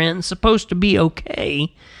party they're in, supposed to be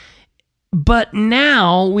okay. But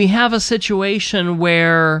now we have a situation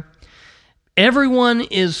where everyone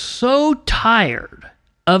is so tired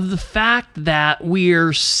of the fact that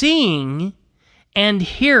we're seeing and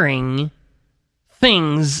hearing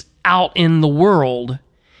things out in the world,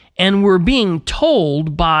 and we're being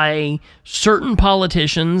told by certain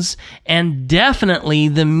politicians and definitely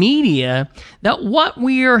the media that what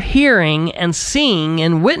we are hearing and seeing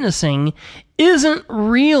and witnessing isn't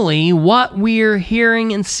really what we're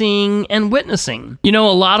hearing and seeing and witnessing. You know,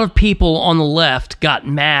 a lot of people on the left got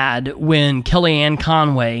mad when Kellyanne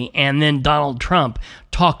Conway and then Donald Trump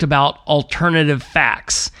talked about alternative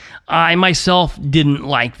facts. I myself didn't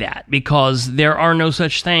like that because there are no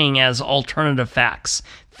such thing as alternative facts.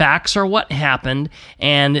 Facts are what happened,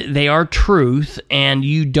 and they are truth, and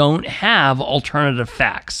you don't have alternative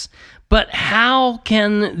facts. But how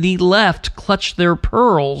can the left clutch their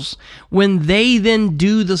pearls when they then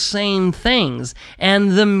do the same things?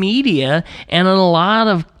 And the media, and a lot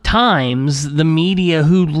of times the media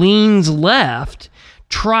who leans left,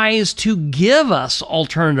 tries to give us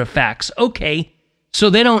alternative facts. Okay, So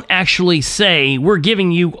they don't actually say, we're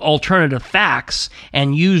giving you alternative facts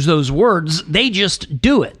and use those words. They just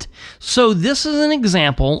do it. So this is an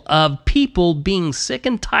example of people being sick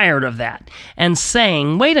and tired of that and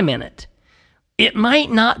saying, wait a minute, it might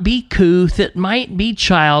not be couth, it might be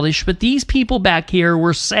childish, but these people back here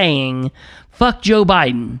were saying, fuck Joe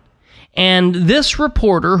Biden. And this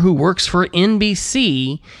reporter who works for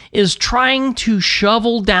NBC is trying to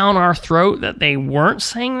shovel down our throat that they weren't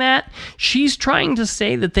saying that. She's trying to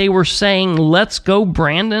say that they were saying, let's go,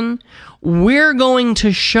 Brandon. We're going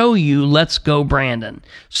to show you, let's go, Brandon.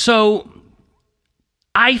 So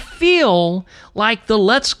I feel like the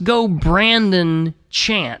let's go, Brandon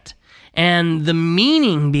chant and the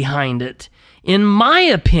meaning behind it, in my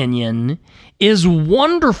opinion, is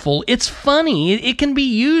wonderful. It's funny. It can be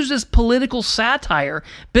used as political satire,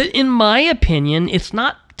 but in my opinion, it's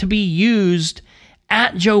not to be used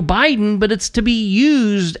at Joe Biden, but it's to be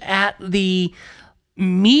used at the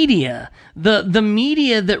media, the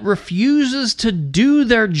media that refuses to do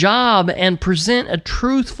their job and present a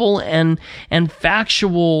truthful and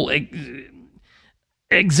factual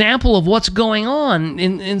example of what's going on.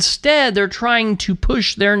 Instead, they're trying to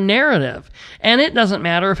push their narrative. And it doesn't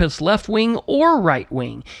matter if it's left-wing or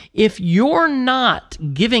right-wing. If you're not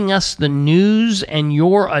giving us the news and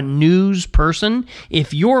you're a news person,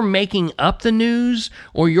 if you're making up the news,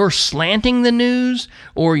 or you're slanting the news,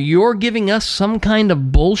 or you're giving us some kind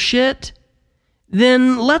of bullshit,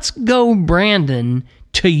 then let's go, Brandon,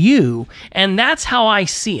 to you. And that's how I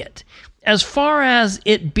see it. As far as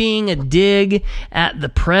it being a dig at the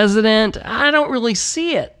president, I don't really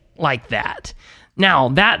see it like that. Now,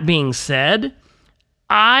 that being said,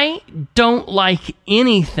 I don't like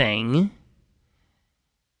anything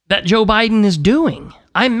that Joe Biden is doing.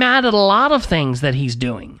 I'm mad at a lot of things that he's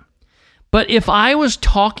doing. But if I was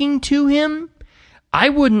talking to him, I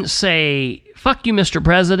wouldn't say, fuck you, Mr.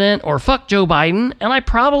 President, or fuck Joe Biden, and I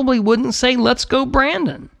probably wouldn't say, let's go,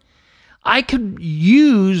 Brandon. I could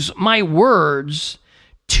use my words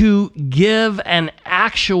to give an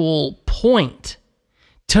actual point,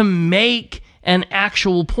 to make an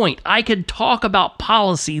actual point. I could talk about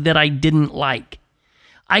policy that I didn't like.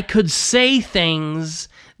 I could say things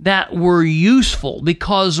that were useful,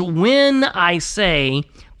 because when I say,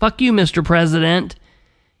 fuck you, Mr. President,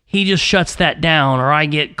 he just shuts that down, or I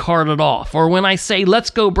get carted off. Or when I say, let's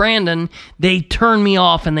go, Brandon, they turn me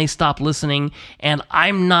off and they stop listening, and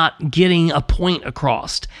I'm not getting a point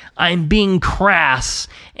across. I'm being crass,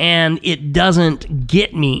 and it doesn't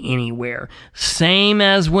get me anywhere. Same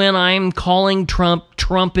as when I'm calling Trump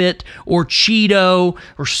trumpet or Cheeto,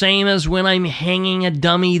 or same as when I'm hanging a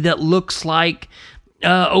dummy that looks like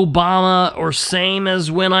Obama, or same as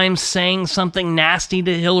when I'm saying something nasty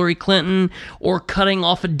to Hillary Clinton, or cutting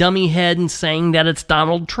off a dummy head and saying that it's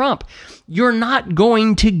Donald Trump. You're not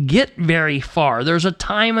going to get very far. There's a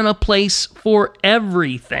time and a place for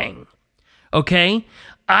everything. Okay?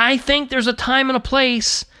 I think there's a time and a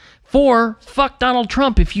place for fuck Donald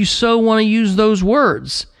Trump if you so want to use those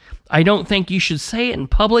words. I don't think you should say it in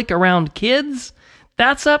public around kids.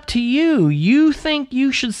 That's up to you. You think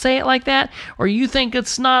you should say it like that, or you think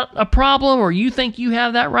it's not a problem, or you think you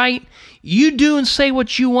have that right. You do and say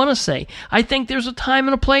what you want to say. I think there's a time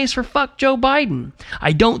and a place for fuck Joe Biden.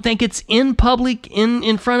 I don't think it's in public,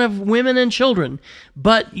 in front of women and children,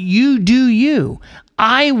 but you do you.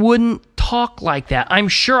 I wouldn't talk like that. I'm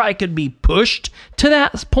sure I could be pushed to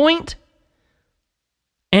that point,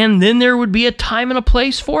 and then there would be a time and a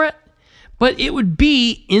place for it. But it would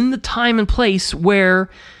be in the time and place where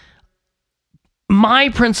my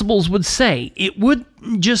principles would say. It would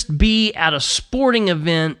just be at a sporting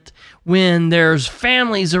event when there's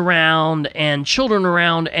families around and children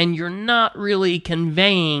around, and you're not really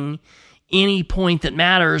conveying any point that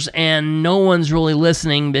matters, and no one's really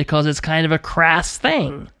listening because it's kind of a crass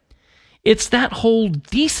thing. It's that whole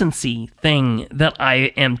decency thing that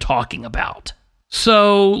I am talking about.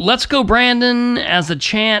 So let's go, Brandon, as a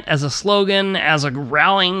chant, as a slogan, as a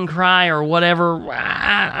rallying cry, or whatever.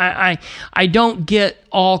 I don't get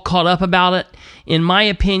all caught up about it. In my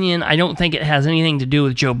opinion, I don't think it has anything to do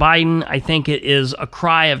with Joe Biden. I think it is a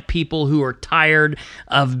cry of people who are tired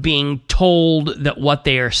of being told that what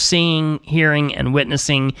they are seeing, hearing, and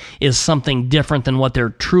witnessing is something different than what they're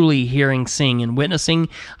truly hearing, seeing, and witnessing.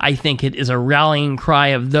 I think it is a rallying cry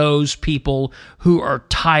of those people who are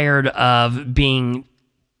tired of being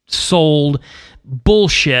sold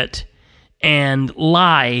bullshit and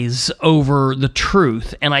lies over the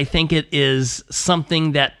truth. And I think it is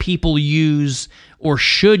something that people use, or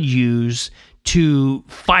should use, to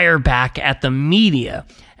fire back at the media.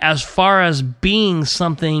 As far as being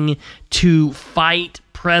something to fight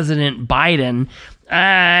President Biden,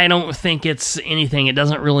 I don't think it's anything. It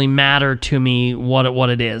doesn't really matter to me what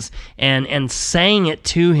it is. And saying it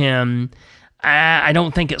to him, I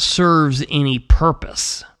don't think it serves any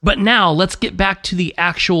purpose. But now let's get back to the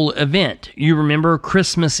actual event. You remember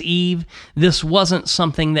Christmas Eve? This wasn't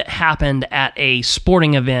something that happened at a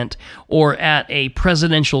sporting event or at a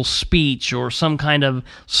presidential speech or some kind of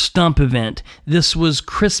stump event. This was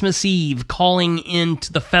Christmas Eve, calling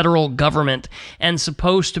into the federal government and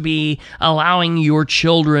supposed to be allowing your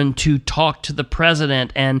children to talk to the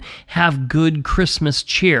president and have good Christmas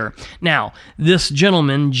cheer. Now, this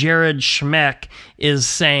gentleman, Jared Schmeck, is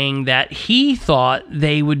saying that he thought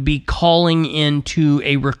they would be calling into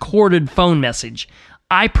a recorded phone message.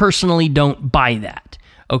 I personally don't buy that,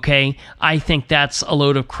 okay? I think that's a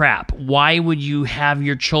load of crap. Why would you have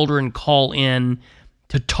your children call in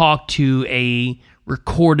to talk to a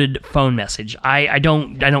recorded phone message? I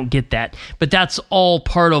don't get that. But that's all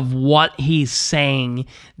part of what he's saying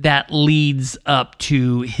that leads up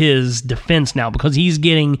to his defense now, because he's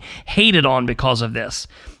getting hated on because of this.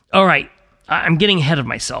 All right. I'm getting ahead of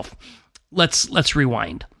myself. Let's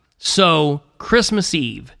rewind. So, Christmas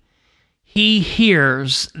Eve, he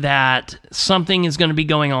hears that something is going to be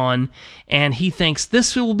going on, and he thinks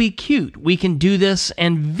this will be cute. We can do this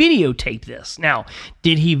and videotape this. Now,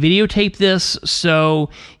 did he videotape this so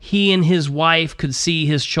he and his wife could see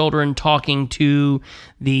his children talking to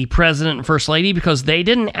the president and first lady? Because they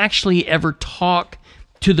didn't actually ever talk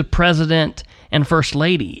to the president and first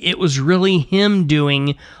lady. It was really him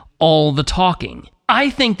doing all the talking.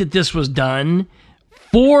 I think that this was done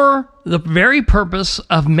for the very purpose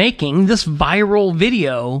of making this viral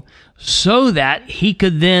video so that he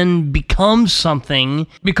could then become something,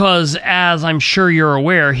 because as I'm sure you're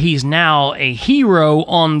aware, he's now a hero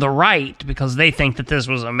on the right because they think that this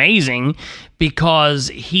was amazing because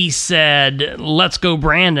he said, "Let's go,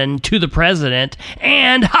 Brandon," to the president,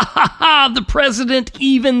 and the president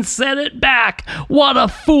even said it back. What a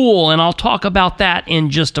fool. And I'll talk about that in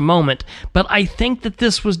just a moment. But I think that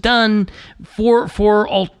this was done for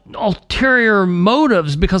ulterior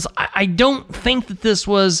motives, because I don't think that this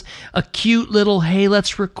was a cute little, hey,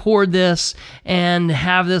 let's record this and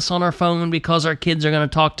have this on our phone because our kids are going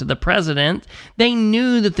to talk to the president. They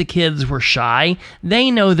knew that the kids were shy.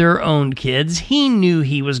 They know their own kids. He knew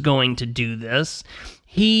he was going to do this.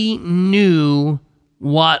 He knew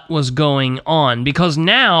what was going on, because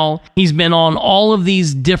now he's been on all of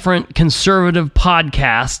these different conservative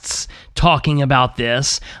podcasts talking about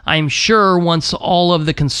this. I'm sure once all of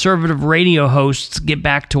the conservative radio hosts get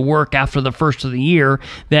back to work after the first of the year,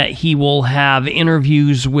 that he will have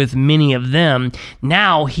interviews with many of them.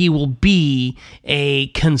 Now he will be a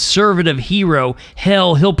conservative hero.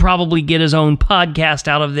 Hell, he'll probably get his own podcast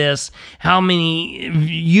out of this. How many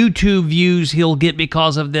YouTube views he'll get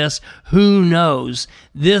because of this, who knows?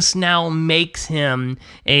 This now makes him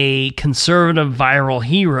a conservative viral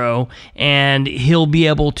hero, and he'll be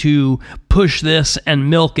able to push this and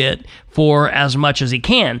milk it for as much as he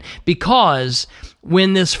can. Because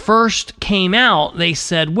when this first came out, they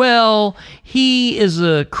said, well, he is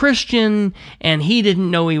a Christian and he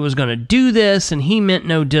didn't know he was going to do this, and he meant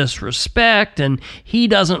no disrespect, and he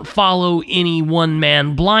doesn't follow any one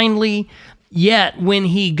man blindly. Yet, when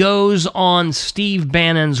he goes on Steve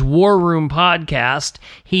Bannon's War Room podcast,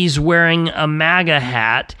 he's wearing a MAGA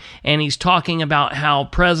hat, and he's talking about how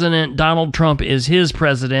President Donald Trump is his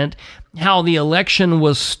president, how the election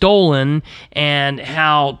was stolen, and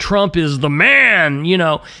how Trump is the man, you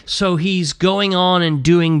know. So he's going on and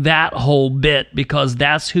doing that whole bit because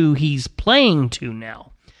that's who he's playing to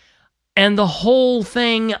now. And the whole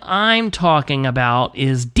thing I'm talking about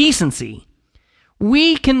is decency.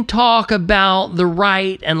 We can talk about the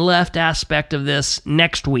right and left aspect of this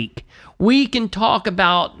next week. We can talk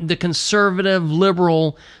about the conservative,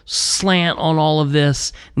 liberal slant on all of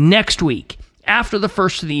this next week, after the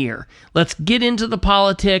first of the year. Let's get into the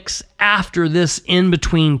politics after this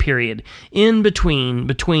in-between period.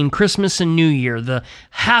 Between Christmas and New Year, the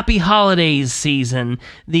happy holidays season,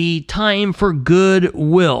 the time for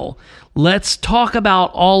goodwill. Let's talk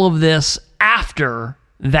about all of this after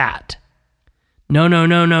that. No.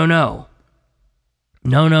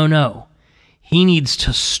 He needs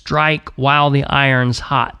to strike while the iron's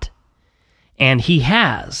hot. And he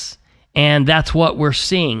has. And that's what we're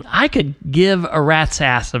seeing. I could give a rat's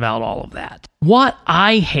ass about all of that. What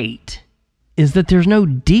I hate is that there's no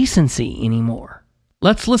decency anymore.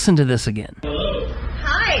 Let's listen to this again.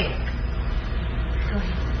 Hi.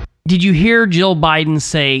 Did you hear Jill Biden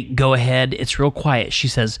say, go ahead? It's real quiet. She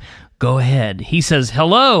says, go ahead. He says,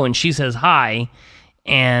 hello, and she says, hi.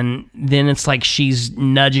 And then it's like she's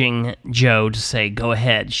nudging Joe to say, go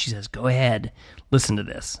ahead. She says, go ahead. Listen to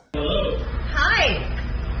this. Hello. Hi.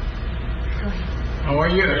 How are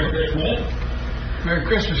you? Merry Christmas. Merry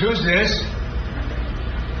Christmas. Who's this?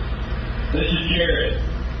 This is Jared.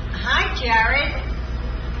 Hi, Jared.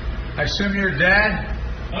 I assume you're Dad?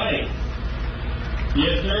 Hi.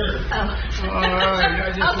 Yes, sir. Oh. All right.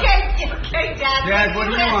 I just- Okay, Dad. Dad, what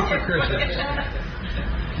do you want for Christmas?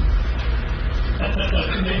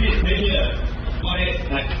 maybe a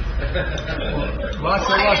quiet. Lots of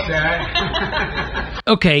luck, Dad.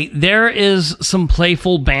 Okay, there is some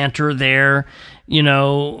playful banter there. You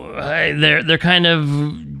know, they're kind of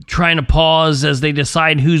trying to pause as they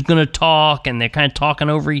decide who's going to talk, and they're kind of talking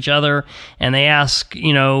over each other, and they ask,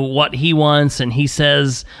 you know, what he wants, and he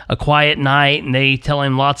says a quiet night, and they tell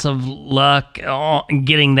him lots of luck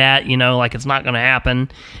getting that, you know, like it's not going to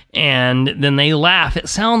happen, and then they laugh. It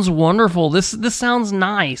sounds wonderful. This sounds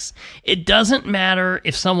nice. It doesn't matter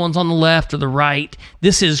if someone's on the left or the right.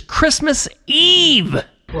 This is Christmas Eve.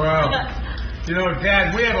 Well, you know,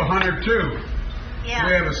 Dad, we have a Hunter, too. Yeah.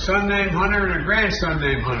 We have a son named Hunter and a grandson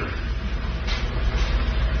named Hunter.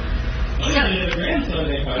 I have a grandson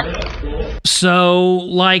named Hunter. That's cool. So,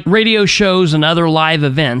 like radio shows and other live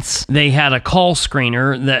events, they had a call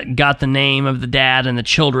screener that got the name of the dad and the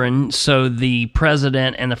children, so the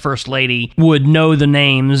president and the first lady would know the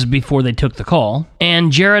names before they took the call.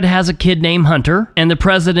 And Jared has a kid named Hunter, and the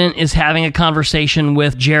president is having a conversation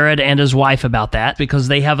with Jared and his wife about that, because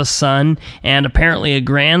they have a son and apparently a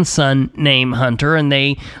grandson named Hunter, and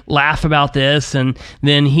they laugh about this, and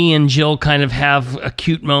then he and Jill kind of have a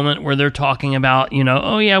cute moment where they're talking about, you know,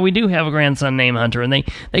 oh yeah, we do have a grandson named Hunter, and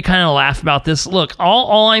they kind of laugh about this. Look,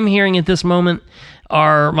 all I'm hearing at this moment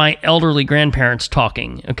are my elderly grandparents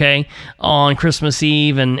talking, okay, on Christmas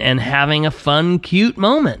Eve and having a fun, cute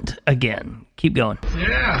moment again. Keep going.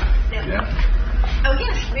 Yeah. Oh,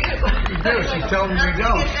 yes, we do. We do. She told me we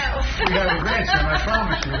don't. We have a grandson, I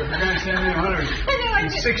promise you. We have a grandson named Hunter.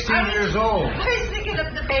 He's 16 years old. I was thinking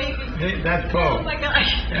of the baby. That's Bo. Oh, my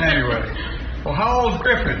gosh. Anyway. Well, how old's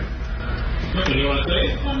Griffin? What do you want to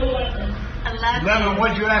say? 11.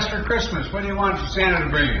 What'd you ask for Christmas? What do you want Santa to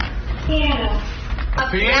bring you? Piano.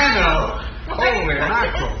 A piano? Holy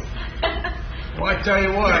mackerel. Well, I tell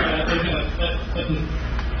you what.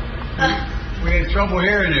 We had trouble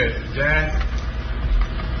hearing you, Dad.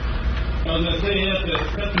 I was going to say you have to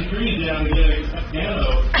cut some trees down to get a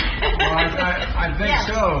piano. Well, I think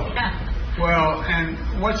so. Yeah. Well, and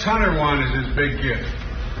what's Hunter want as his big gift?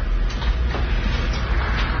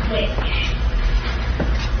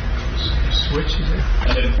 Switch, is it?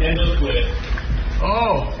 A Nintendo Switch.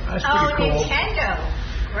 Oh, that's pretty Oh, cool.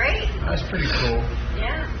 Nintendo. Great. That's pretty cool.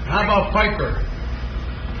 Yeah. How about Piper?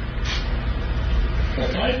 Well,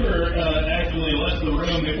 Piper actually left the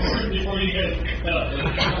room before you guys picked up. It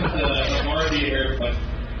was a Barbie here, but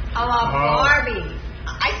Oh, a Barbie.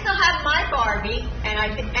 I still have my Barbie,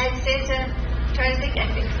 and Santa. Trying to think, I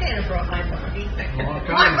think Santa brought my Barbie. Long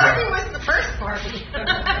time My ago. Barbie was the first Barbie.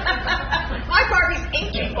 My Barbie's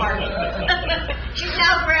ancient Barbie. She's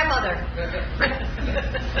now grandmother.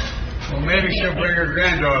 Well, maybe she'll bring her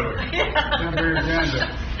granddaughter. She'll bring her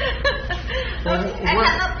granddaughter. Well, And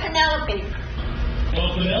how about Penelope?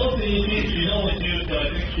 well, Penelope, she's only 2, so I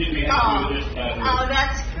think she'd be happy with this time. Oh,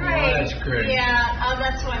 that's great. that's great. Yeah, oh,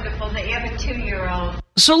 that's wonderful that you have a 2-year-old.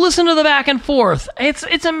 So listen to the back and forth.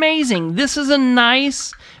 It's amazing. This is a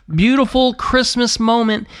nice, beautiful Christmas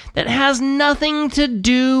moment that has nothing to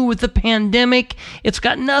do with the pandemic. It's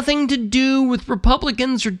got nothing to do with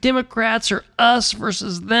Republicans or Democrats or us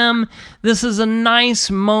versus them. This is a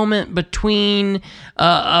nice moment between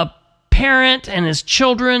a parent and his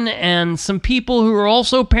children and some people who are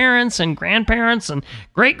also parents and grandparents and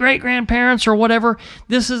great-great-grandparents or whatever.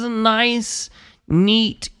 This is a nice,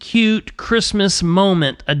 neat, cute Christmas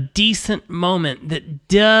moment, a decent moment that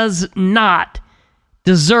does not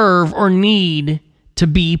deserve or need to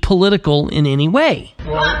be political in any way.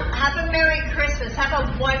 Well, have a Merry Christmas. Have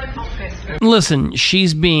a wonderful Christmas. Listen,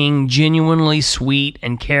 she's being genuinely sweet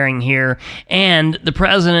and caring here, and the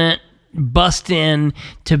president bust in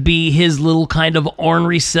to be his little kind of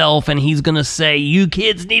ornery self, and he's gonna say, you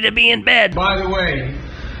kids need to be in bed. By the way,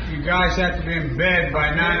 you guys have to be in bed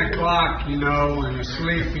by 9 o'clock, you know, and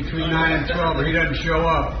asleep between 9 and 12 or he doesn't show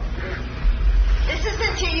up. This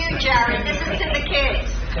isn't to you, Jared. This is to the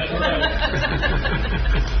kids.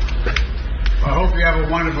 I hope you have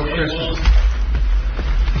a wonderful Christmas.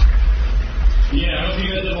 Yeah, I hope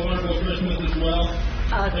you guys have a wonderful Christmas as well.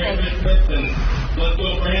 Oh, Merry thank you. Christmas, and let's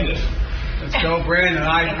go, Brandon. Let's go, Brandon.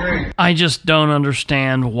 I agree. I just don't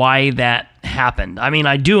understand why that happened. I mean,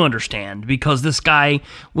 I do understand, because this guy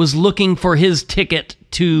was looking for his ticket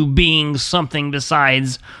to being something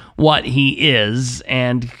besides what he is,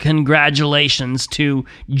 and congratulations to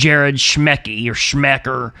Jared Schmecky, or Schmeck,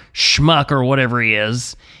 or Schmuck, or whatever he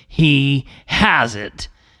is. He has it.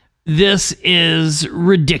 This is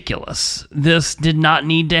ridiculous. This did not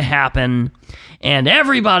need to happen, and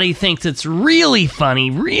everybody thinks it's really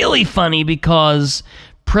funny because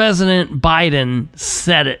President Biden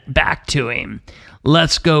said it back to him.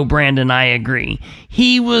 Let's go, Brandon, I agree.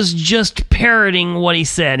 He was just parroting what he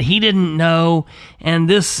said. He didn't know, and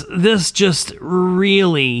this just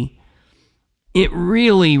really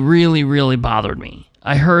bothered me.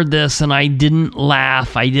 I heard this, and I didn't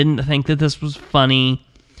laugh. I didn't think that this was funny.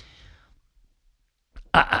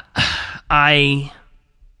 I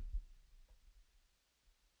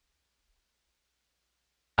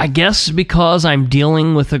guess because I'm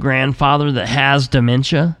dealing with a grandfather that has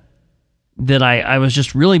dementia, that I was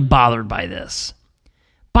just really bothered by this.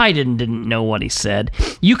 Biden didn't know what he said.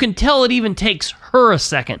 You can tell it even takes her a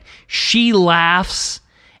second. She laughs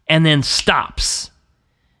and then stops.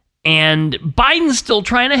 And Biden's still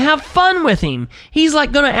trying to have fun with him. He's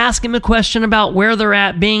like going to ask him a question about where they're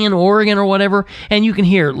at, being in Oregon or whatever, and you can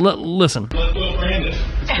hear, listen. Let's go, Brandon.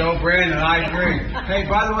 Let's go, Brandon. I agree. Hey,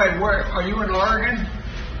 by the way, where are you in Oregon?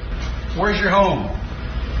 Where's your home?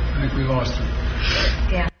 I think we lost him.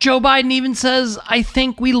 Yeah. Joe Biden even says, I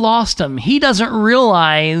think we lost him. He doesn't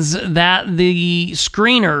realize that the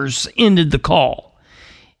screeners ended the call.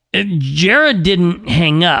 Jared didn't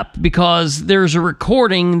hang up because there's a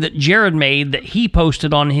recording that Jared made that he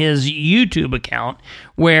posted on his YouTube account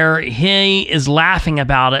where he is laughing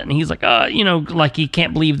about it, and he's like, like he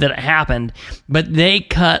can't believe that it happened. But they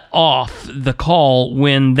cut off the call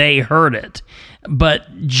when they heard it.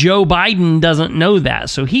 But Joe Biden doesn't know that,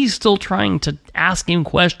 so he's still trying to ask him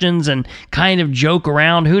questions and kind of joke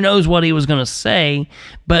around. Who knows what he was going to say,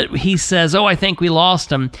 but he says, I think we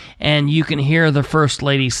lost him, and you can hear the First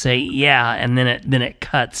Lady say, yeah, and then it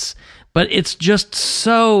cuts. But it's just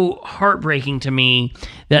so heartbreaking to me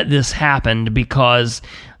that this happened because,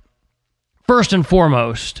 first and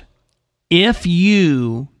foremost, if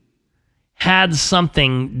you had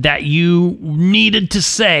something that you needed to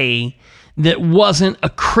say that wasn't a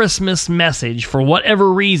Christmas message, for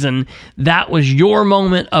whatever reason, that was your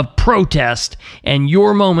moment of protest and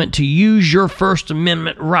your moment to use your First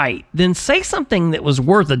Amendment right, then say something that was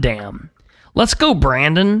worth a damn. Let's go,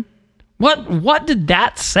 Brandon. What did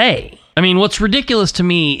that say? I mean, what's ridiculous to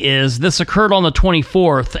me is this occurred on the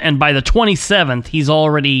 24th, and by the 27th, he's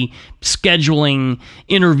already scheduling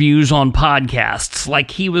interviews on podcasts. Like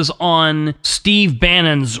he was on Steve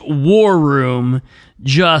Bannon's War Room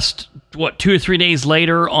just 2 or 3 days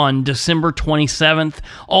later on December 27th.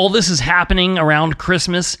 All this is happening around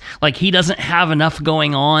Christmas. Like he doesn't have enough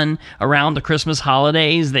going on around the Christmas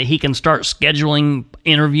holidays that he can start scheduling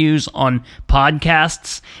interviews on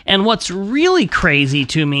podcasts. And what's really crazy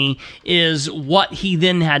to me is what he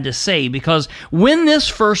then had to say, because when this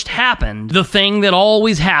first happened, the thing that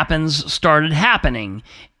always happens started happening.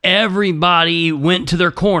 Everybody went to their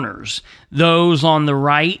corners. Those on the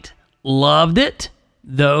right loved it.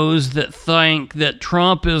 Those that think that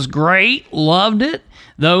Trump is great loved it.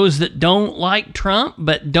 Those that don't like Trump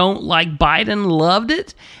but don't like Biden loved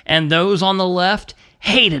it. And those on the left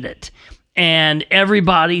hated it. And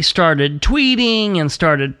everybody started tweeting and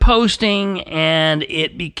started posting, and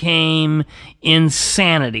it became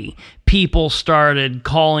insanity. People started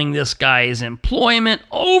calling this guy's employment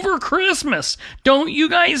over Christmas. Don't you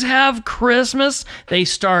guys have Christmas? They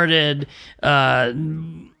started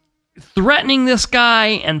threatening this guy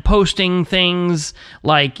and posting things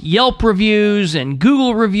like Yelp reviews and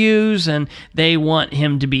Google reviews, and they want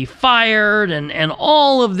him to be fired, and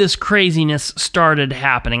all of this craziness started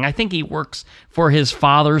happening. I think he works for his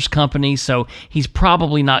father's company, so he's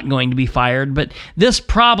probably not going to be fired, but this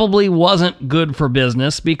probably wasn't good for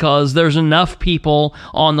business because there's enough people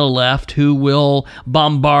on the left who will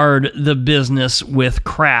bombard the business with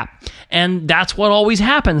crap. And that's what always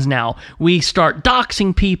happens now. We start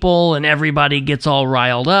doxing people and everybody gets all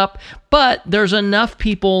riled up, but there's enough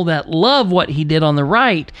people that love what he did on the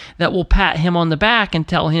right that will pat him on the back and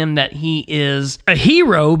tell him that he is a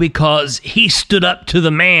hero because he stood up to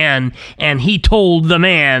the man and he told the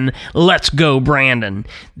man, let's go, Brandon.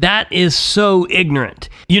 That is so ignorant.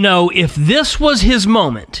 You know, if this was his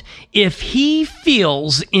moment, if he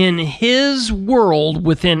feels in his world,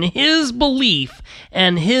 within his belief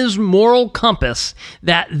and his moral compass,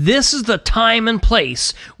 that this is the time and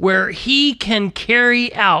place where he can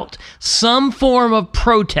carry out some form of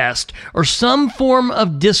protest or some form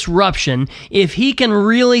of disruption, if he can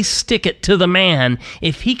really stick it to the man,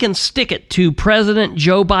 if he can stick it to President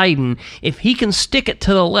Joe Biden, if he can stick it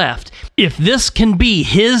to the left, if this can be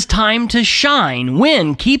his time to shine,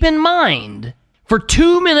 when, keep in mind, for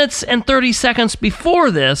 2 minutes and 30 seconds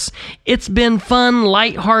before this, it's been fun,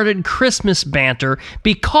 lighthearted Christmas banter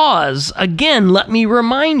because, again, let me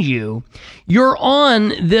remind you, you're on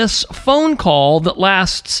this phone call that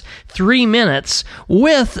lasts 3 minutes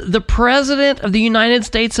with the President of the United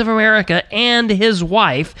States of America and his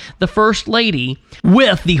wife, the First Lady,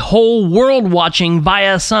 with the whole world watching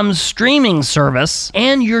via some streaming service,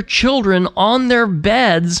 and your children on their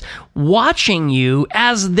beds watching you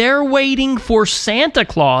as they're waiting for Santa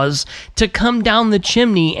Claus to come down the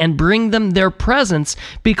chimney and bring them their presents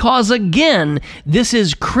because, again, this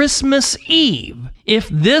is Christmas Eve. If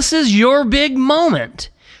this is your big moment,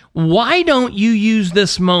 why don't you use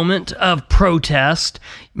this moment of protest,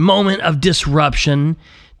 moment of disruption,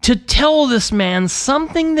 to tell this man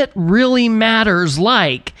something that really matters,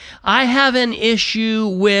 like, I have an issue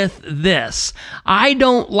with this. I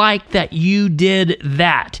don't like that you did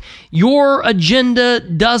that. Your agenda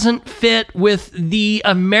doesn't fit with the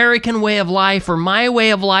American way of life or my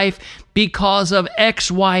way of life because of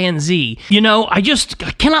X, Y, and Z. You know, I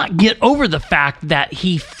cannot get over the fact that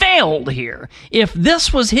he failed here. If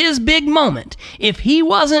this was his big moment, if he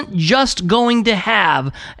wasn't just going to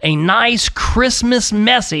have a nice Christmas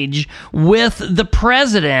message with the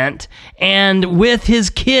president and with his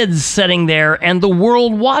kids sitting there and the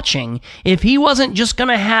world watching, if he wasn't just going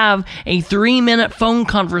to have a 3-minute phone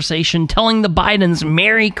conversation telling the Bidens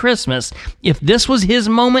Merry Christmas, if this was his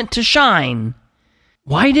moment to shine,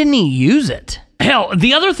 why didn't he use it? Hell,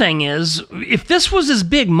 the other thing is, if this was his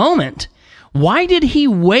big moment, why did he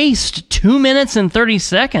waste 2 minutes and 30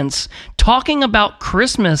 seconds talking about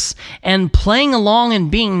Christmas and playing along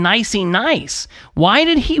and being nicey nice? Why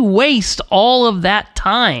did he waste all of that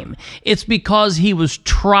time? It's because he was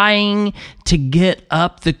trying to get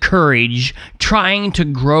up the courage, trying to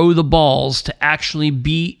grow the balls to actually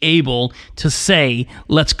be able to say,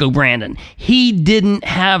 let's go, Brandon. He didn't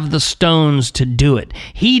have the stones to do it.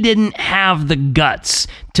 He didn't have the guts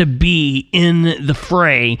to be in the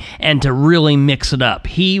fray and to really mix it up.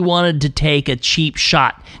 He wanted to take a cheap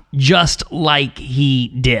shot just like he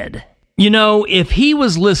did. You know, if he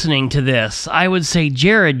was listening to this, I would say,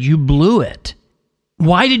 Jared, you blew it.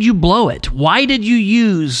 Why did you blow it? Why did you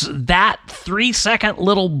use that 3-second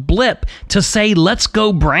little blip to say, let's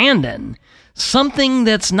go, Brandon? Something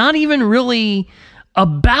that's not even really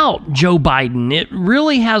about Joe Biden. It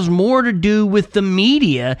really has more to do with the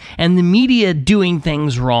media and the media doing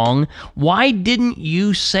things wrong. Why didn't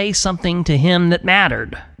you say something to him that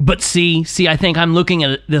mattered? But see, I think I'm looking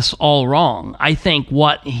at this all wrong. I think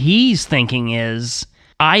what he's thinking is,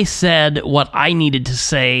 I said what I needed to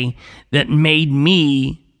say that made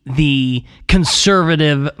me the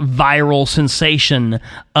conservative viral sensation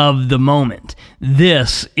of the moment.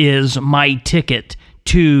 This is my ticket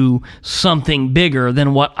to something bigger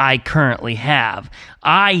than what I currently have.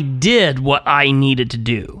 I did what I needed to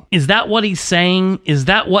do. Is that what he's saying? Is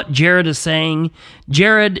that what Jared is saying?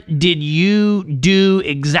 Jared, did you do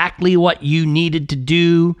exactly what you needed to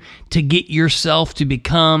do to get yourself to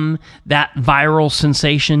become that viral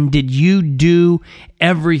sensation? Did you do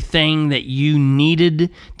everything that you needed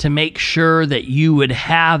to make sure that you would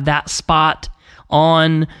have that spot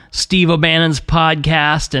on Steve O'Bannon's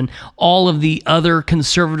podcast and all of the other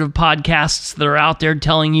conservative podcasts that are out there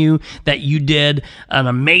telling you that you did an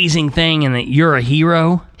amazing thing and that you're a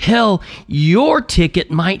hero? Hell, your ticket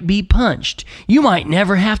might be punched. You might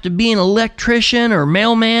never have to be an electrician or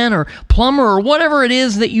mailman or plumber or whatever it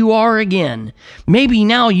is that you are again. Maybe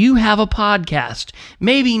now you have a podcast.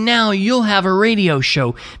 Maybe now you'll have a radio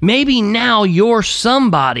show. Maybe now you're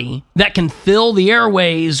somebody that can fill the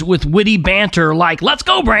airways with witty banter like, let's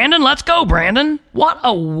go, Brandon, let's go, Brandon. What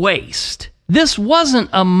a waste. This wasn't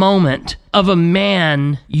a moment of a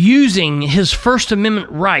man using his First Amendment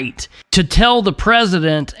right to tell the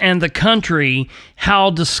president and the country how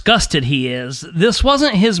disgusted he is. This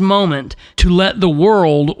wasn't his moment to let the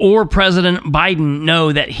world or President Biden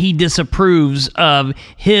know that he disapproves of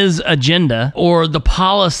his agenda or the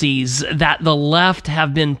policies that the left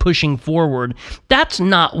have been pushing forward. That's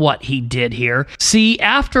not what he did here. See,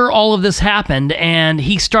 after all of this happened and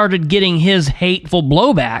he started getting his hateful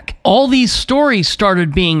blowback, all these stories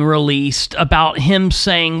started being released about him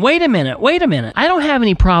saying, wait a minute, I don't have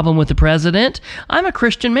any problem with the President. I'm a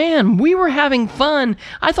Christian man. We were having fun.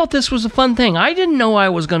 I thought this was a fun thing. I didn't know I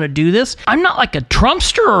was going to do this. I'm not like a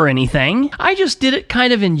Trumpster or anything. I just did it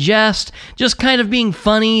kind of in jest, just kind of being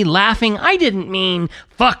funny, laughing. I didn't mean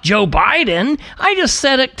fuck Joe Biden. I just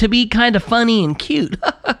said it to be kind of funny and cute.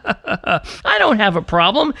 I don't have a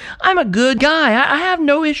problem. I'm a good guy. I have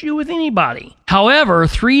no issue with anybody. However,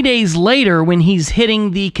 3 days later, when he's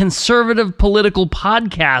hitting the conservative political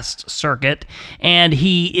podcast circuit and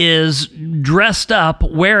he is dressed up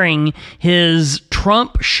wearing his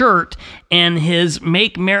Trump shirt and his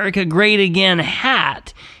Make America Great Again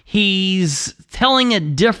hat, he's telling a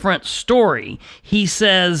different story. He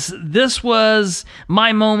says, this was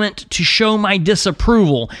my moment to show my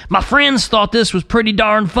disapproval. My friends thought this was pretty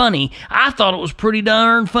darn funny. I thought it was pretty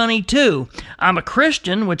darn funny too. I'm a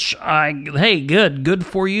Christian, hey, good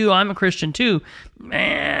for you. I'm a Christian too.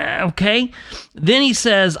 Okay. Then he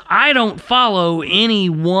says, I don't follow any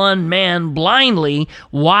one man blindly,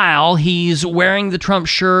 while he's wearing the Trump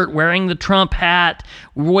shirt, wearing the Trump hat,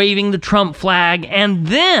 waving the Trump flag. And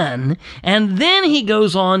then he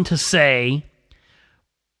goes on to say,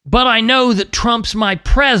 but I know that Trump's my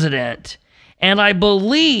president, and I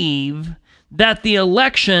believe that the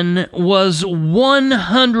election was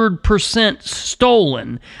 100%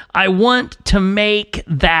 stolen. I want to make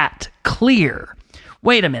that clear.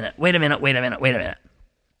 Wait a minute.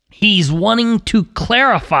 He's wanting to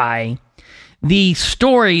clarify the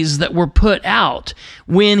stories that were put out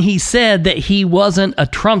when he said that he wasn't a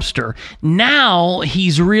Trumpster. Now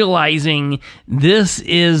he's realizing this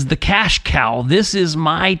is the cash cow. This is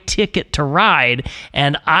my ticket to ride,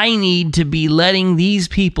 and I need to be letting these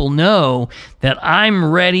people know that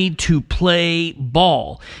I'm ready to play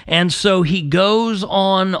ball. And so he goes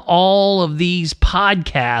on all of these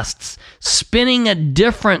podcasts spinning a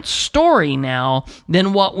different story now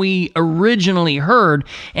than what we originally heard,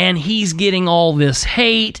 and he's getting all this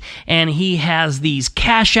hate, and he has these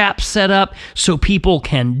cash apps set up so people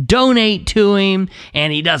can donate to him,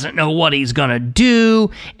 and he doesn't know what he's gonna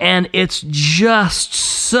do, and it's just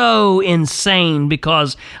so insane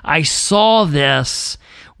because I saw this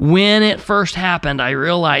when it first happened. I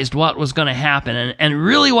realized what was going to happen, and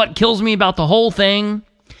really what kills me about the whole thing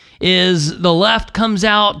is the left comes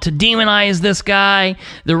out to demonize this guy,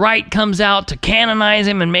 the right comes out to canonize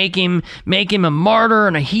him and make him a martyr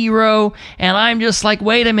and a hero, and I'm just like,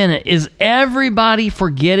 wait a minute, is everybody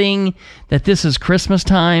forgetting that this is Christmas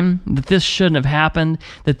time, that this shouldn't have happened,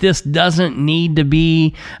 that this doesn't need to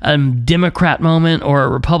be a Democrat moment or a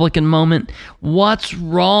Republican moment? What's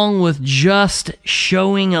wrong with just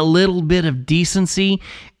showing a little bit of decency?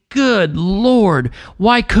 Good Lord,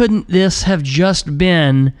 why couldn't this have just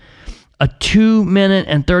been a 2-minute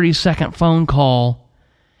and 30-second phone call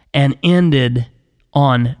and ended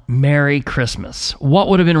on Merry Christmas? What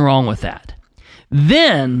would have been wrong with that?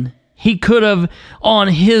 Then he could have, on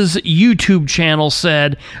his YouTube channel,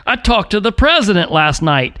 said, I talked to the president last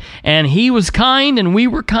night, and he was kind, and we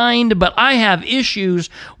were kind, but I have issues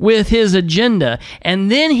with his agenda.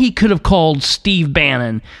 And then he could have called Steve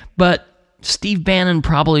Bannon, but Steve Bannon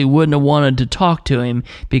probably wouldn't have wanted to talk to him,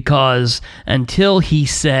 because until he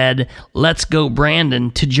said, let's go Brandon,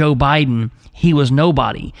 to Joe Biden, he was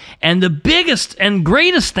nobody. And the biggest and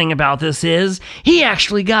greatest thing about this is he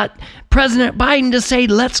actually got President Biden to say,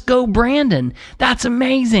 let's go Brandon. That's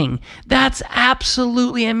amazing. That's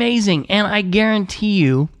absolutely amazing. And I guarantee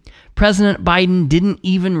you, President Biden didn't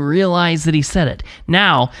even realize that he said it.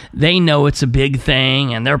 Now, they know it's a big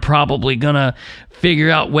thing, and they're probably going to figure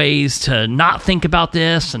out ways to not think about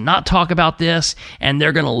this and not talk about this, and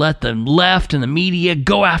they're going to let the left and the media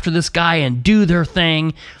go after this guy and do their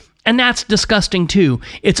thing. And that's disgusting too.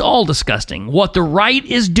 It's all disgusting. What the right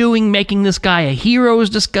is doing, making this guy a hero,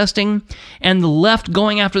 is disgusting. And the left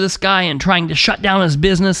going after this guy and trying to shut down his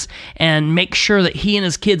business and make sure that he and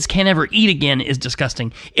his kids can't ever eat again is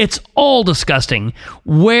disgusting. It's all disgusting.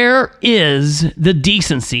 Where is the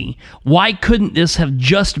decency? Why couldn't this have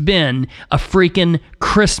just been a freaking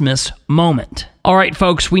Christmas moment? All right,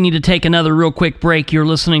 folks, we need to take another real quick break. You're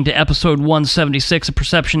listening to episode 176 of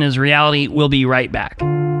Perception is Reality. We'll be right back.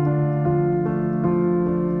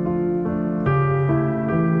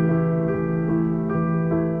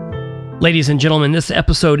 Ladies and gentlemen, this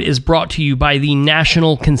episode is brought to you by the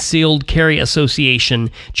National Concealed Carry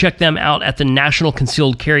Association. Check them out at the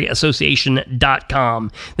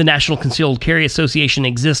nationalconcealedcarryassociation.com. The National Concealed Carry Association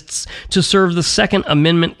exists to serve the Second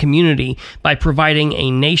Amendment community by providing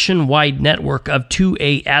a nationwide network of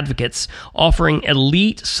 2A advocates, offering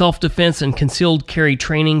elite self-defense and concealed carry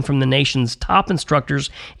training from the nation's top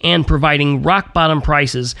instructors, and providing rock-bottom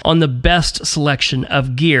prices on the best selection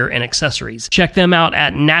of gear and accessories. Check them out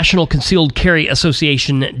at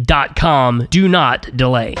nationalconcealedcarryassociation.com. Do not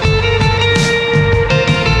delay.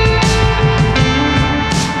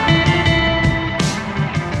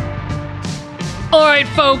 All right,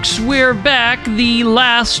 folks, we're back. The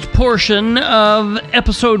last portion of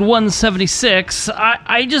episode 176.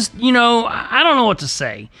 I just, I don't know what to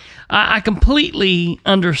say. I completely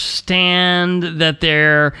understand that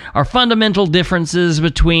there are fundamental differences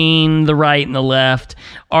between the right and the left.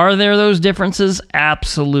 Are there those differences?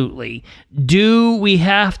 Absolutely. Do we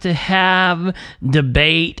have to have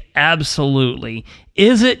debate? Absolutely.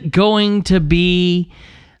 Is it going to be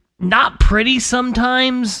not pretty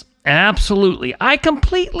sometimes? Absolutely. I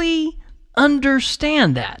completely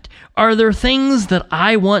understand that. Are there things that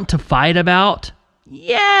I want to fight about?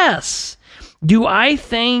 Yes. Do I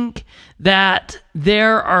think that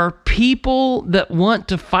there are people that want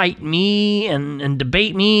to fight me and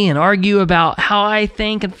debate me and argue about how I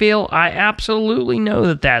think and feel? I absolutely know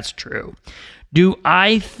that that's true. Do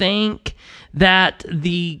I think that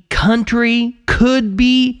the country could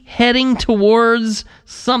be heading towards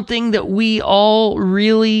something that we all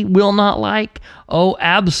really will not like? Oh,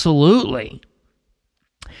 absolutely.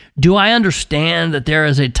 Do I understand that there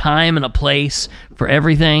is a time and a place for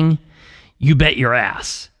everything? You bet your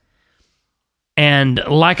ass. And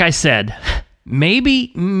like I said,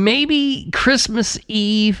 maybe Christmas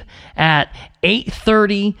Eve at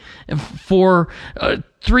 8:30 for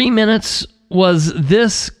 3 minutes was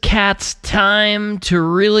this cat's time to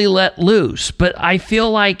really let loose. But I feel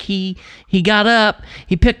like he got up,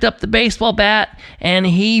 he picked up the baseball bat, and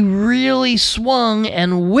he really swung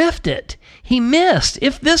and whiffed it. He missed.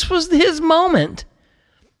 If this was his moment,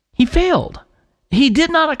 he failed. He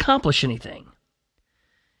did not accomplish anything.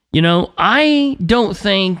 I don't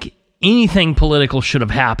think anything political should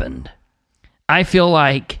have happened. I feel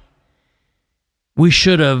like we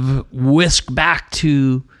should have whisked back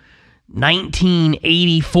to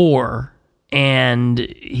 1984 and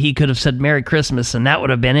he could have said Merry Christmas and that would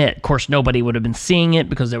have been it. Of course, nobody would have been seeing it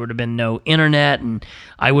because there would have been no internet and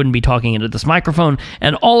I wouldn't be talking into this microphone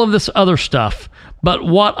and all of this other stuff. But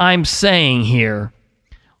what I'm saying here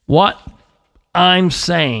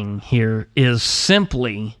is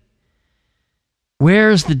simply,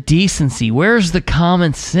 where's the decency? Where's the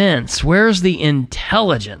common sense? Where's the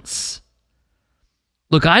intelligence?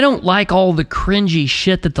 Look, I don't like all the cringy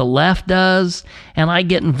shit that the left does, and I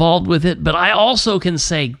get involved with it, but I also can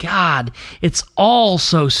say, God, it's all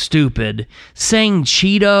so stupid. Saying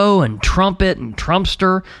Cheeto and Trumpet and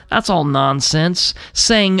Trumpster, that's all nonsense.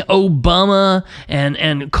 Saying Obama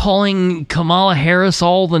and calling Kamala Harris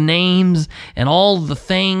all the names and all the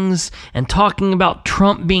things, and talking about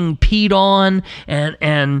Trump being peed on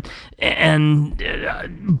and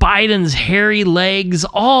Biden's hairy legs,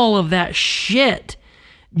 all of that shit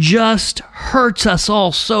just hurts us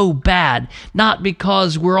all so bad. Not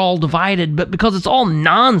because we're all divided, but because it's all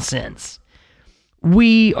nonsense.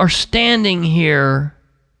 We are standing here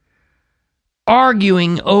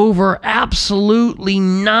arguing over absolutely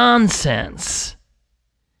nonsense.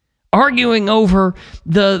 Arguing over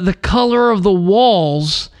the color of the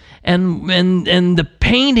walls and the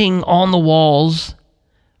painting on the walls,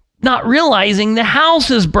 not realizing the house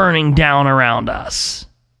is burning down around us.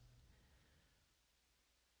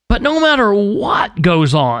 But no matter what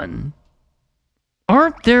goes on,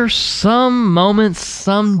 aren't there some moments,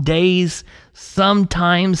 some days,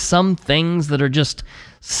 sometimes, some things that are just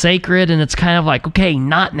sacred and it's kind of like, okay,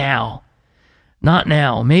 not now. Not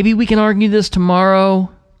now. Maybe we can argue this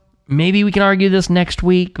tomorrow. Maybe we can argue this next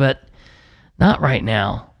week, but not right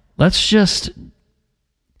now. Let's just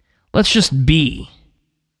be.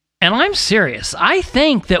 And I'm serious. I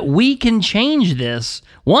think that we can change this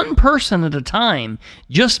one person at a time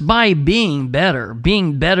just by being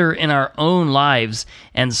better in our own lives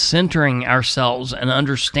and centering ourselves and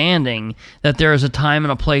understanding that there is a time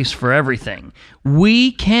and a place for everything.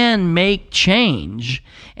 We can make change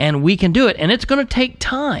and we can do it. And it's going to take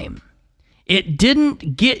time. It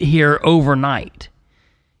didn't get here overnight.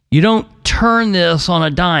 You don't turn this on a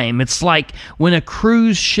dime. It's like when a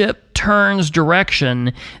cruise ship turns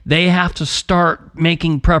direction, they have to start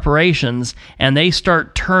making preparations, and they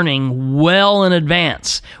start turning well in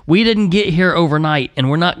advance. We didn't get here overnight, and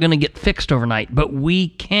we're not going to get fixed overnight, but we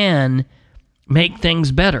can make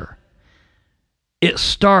things better. It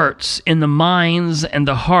starts in the minds and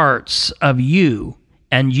the hearts of you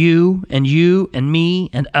and you and you and me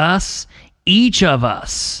and us, each of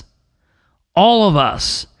us, all of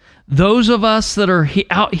us. Those of us that are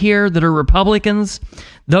out here that are Republicans,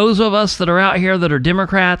 those of us that are out here that are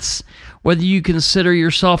Democrats, whether you consider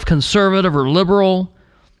yourself conservative or liberal,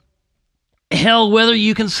 hell, whether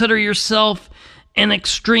you consider yourself an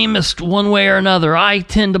extremist one way or another. I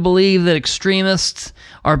tend to believe that extremists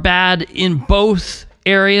are bad in both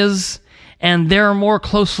areas, and they're more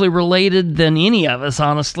closely related than any of us,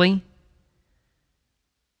 honestly.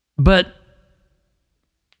 But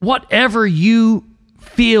whatever you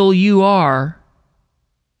feel you are,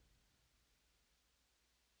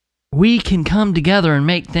 we can come together and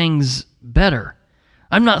make things better.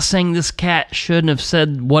 I'm not saying this cat shouldn't have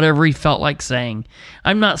said whatever he felt like saying.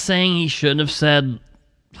 I'm not saying he shouldn't have said,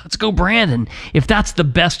 let's go Brandon, if that's the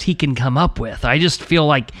best he can come up with. I just feel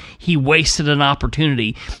like he wasted an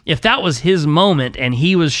opportunity. If that was his moment and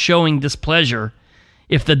he was showing displeasure,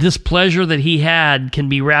 if the displeasure that he had can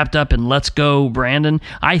be wrapped up in let's go Brandon,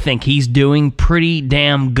 I think he's doing pretty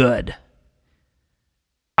damn good.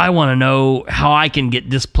 I want to know how I can get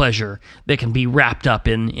displeasure that can be wrapped up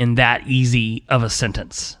in that easy of a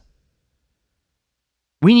sentence.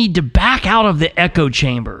 We need to back out of the echo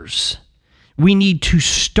chambers. We need to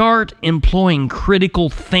start employing critical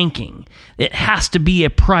thinking. It has to be a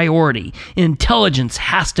priority. Intelligence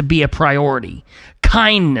has to be a priority.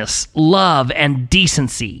 Kindness, love, and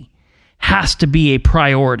decency has to be a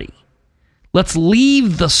priority. Let's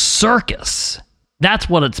leave the circus. That's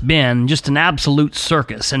what it's been, just an absolute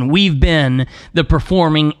circus. And we've been the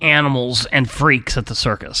performing animals and freaks at the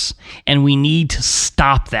circus. And we need to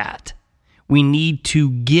stop that. We need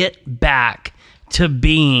to get back to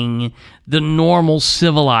being the normal,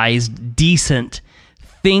 civilized, decent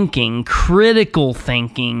thinking, critical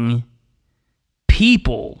thinking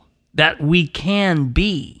people that we can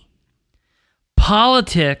be.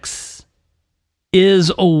 Politics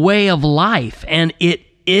is a way of life, and it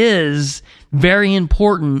is very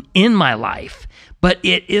important in my life, but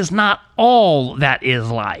it is not all that is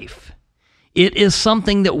life. It is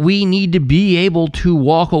something that we need to be able to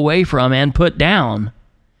walk away from and put down.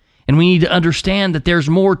 And we need to understand that there's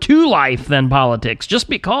more to life than politics. Just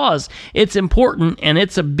because it's important and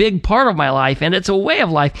it's a big part of my life and it's a way of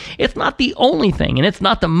life, it's not the only thing, and it's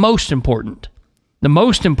not the most important. The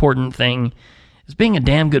most important thing is being a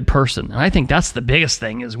damn good person. And I think that's the biggest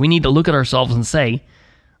thing, is we need to look at ourselves and say,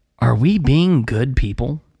 are we being good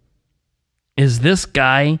people? Is this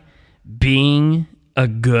guy being a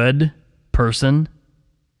good person?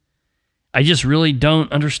 I just really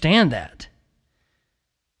don't understand that.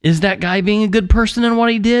 Is that guy being a good person in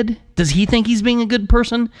what he did? Does he think he's being a good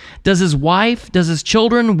person? Does his wife, does his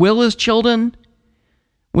children, will his children,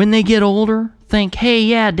 when they get older, think, hey,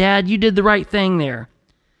 yeah, Dad, you did the right thing there?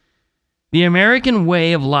 The American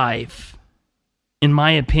way of life, in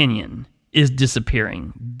my opinion, is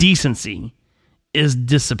disappearing. Decency is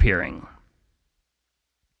disappearing.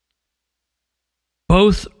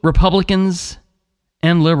 Both Republicans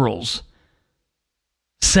and liberals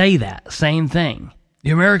say that same thing.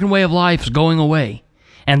 The American way of life is going away,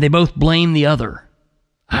 and they both blame the other.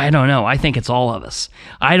 I don't know. I think it's all of us.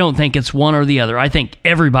 I don't think it's one or the other. I think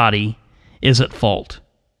everybody is at fault.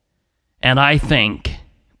 And I think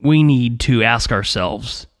we need to ask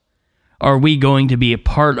ourselves, are we going to be a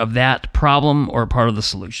part of that problem or a part of the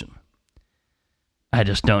solution? I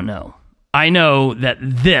just don't know. I know that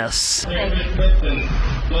this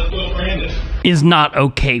is not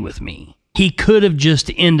okay with me. He could have just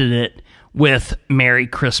ended it with Merry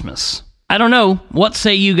Christmas. I don't know. What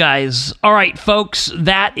say you guys? All right, folks,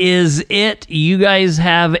 that is it. You guys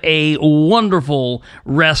have a wonderful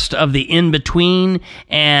rest of the in-between,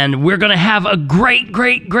 and we're going to have a great,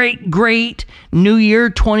 great, great, great New Year.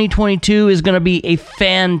 2022 is going to be a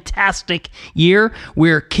fantastic year.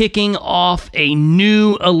 We're kicking off a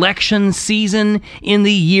new election season in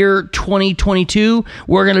the year 2022.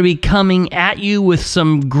 We're going to be coming at you with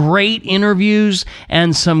some great interviews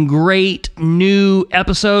and some great new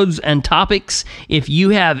episodes and topics topics. If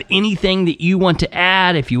you have anything that you want to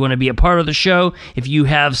add, if you want to be a part of the show, if you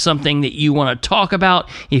have something that you want to talk about,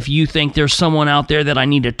 if you think there's someone out there that I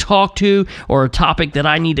need to talk to or a topic that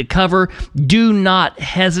I need to cover, do not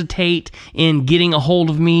hesitate in getting a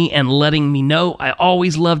hold of me and letting me know. I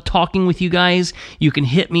always love talking with you guys. You can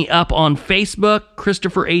hit me up on Facebook,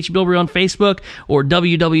 Christopher H. Bilbrey on Facebook, or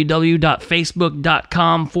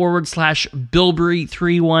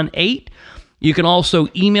www.facebook.com/Bilbrey318. You can also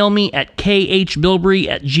email me at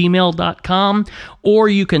khbilbrey@gmail.com, or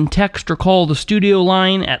you can text or call the studio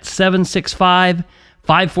line at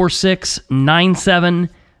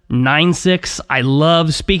 765-546-9796. I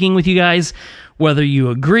love speaking with you guys. Whether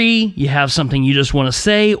you agree, you have something you just want to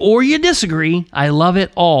say, or you disagree, I love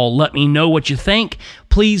it all. Let me know what you think.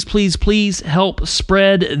 Please, please, please help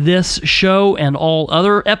spread this show and all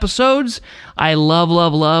other episodes. I love,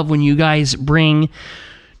 love, love when you guys bring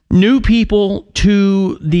new people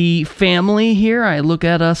to the family here. I look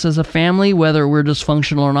at us as a family, whether we're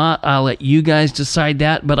dysfunctional or not. I'll let you guys decide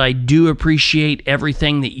that, but I do appreciate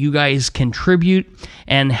everything that you guys contribute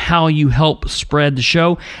and how you help spread the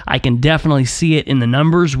show. I can definitely see it in the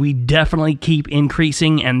numbers. We definitely keep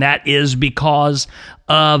increasing, and that is because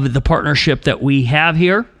of the partnership that we have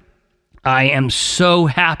here. I am so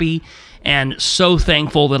happy and so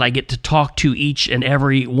thankful that I get to talk to each and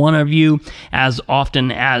every one of you as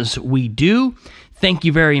often as we do. Thank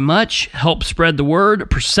you very much. Help spread the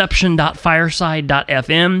word.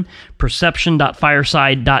 Perception.fireside.fm,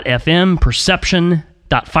 perception.fireside.fm,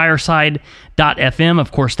 perception.fireside.fm.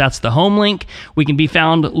 Of course, that's the home link. We can be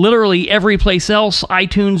found literally every place else: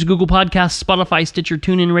 iTunes, Google Podcasts, Spotify, Stitcher,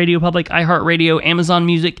 TuneIn, Radio Public, iHeartRadio, Amazon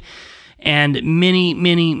Music, and many,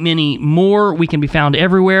 many, many more. We can be found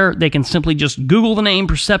everywhere. They can simply just Google the name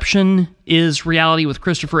Perception is Reality with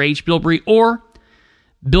Christopher H. Bilbrey, or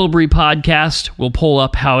Bilbrey Podcast will pull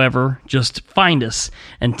up. However, just find us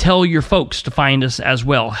and tell your folks to find us as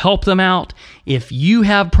well. Help them out. If you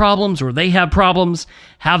have problems or they have problems,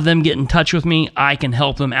 have them get in touch with me. I can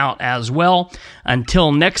help them out as well.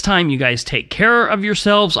 Until next time, you guys take care of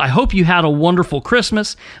yourselves. I hope you had a wonderful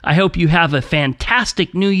Christmas. I hope you have a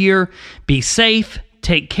fantastic New Year. Be safe.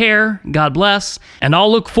 Take care. God bless. And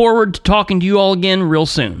I'll look forward to talking to you all again real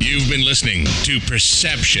soon. You've been listening to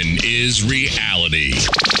Perception is Reality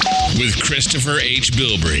with Christopher H.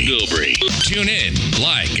 Bilbrey. Tune in,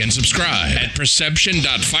 like, and subscribe at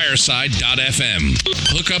perception.fireside.fm.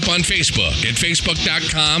 Look up on Facebook at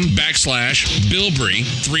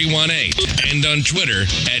facebook.com/Bilbrey318 and on Twitter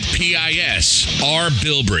at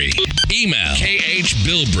PISRBilbrey. Email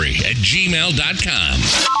khbilbrey@gmail.com.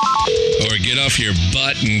 Or get off your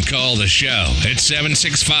butt and call the show at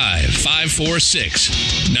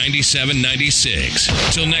 765-546-9796.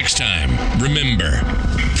 Till next time, remember,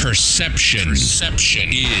 perception is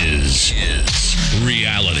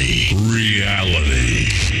reality.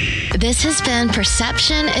 This has been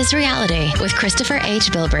Perception is Reality with Christopher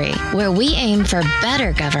H. Bilbrey, where we aim for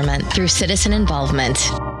better government through citizen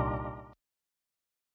involvement.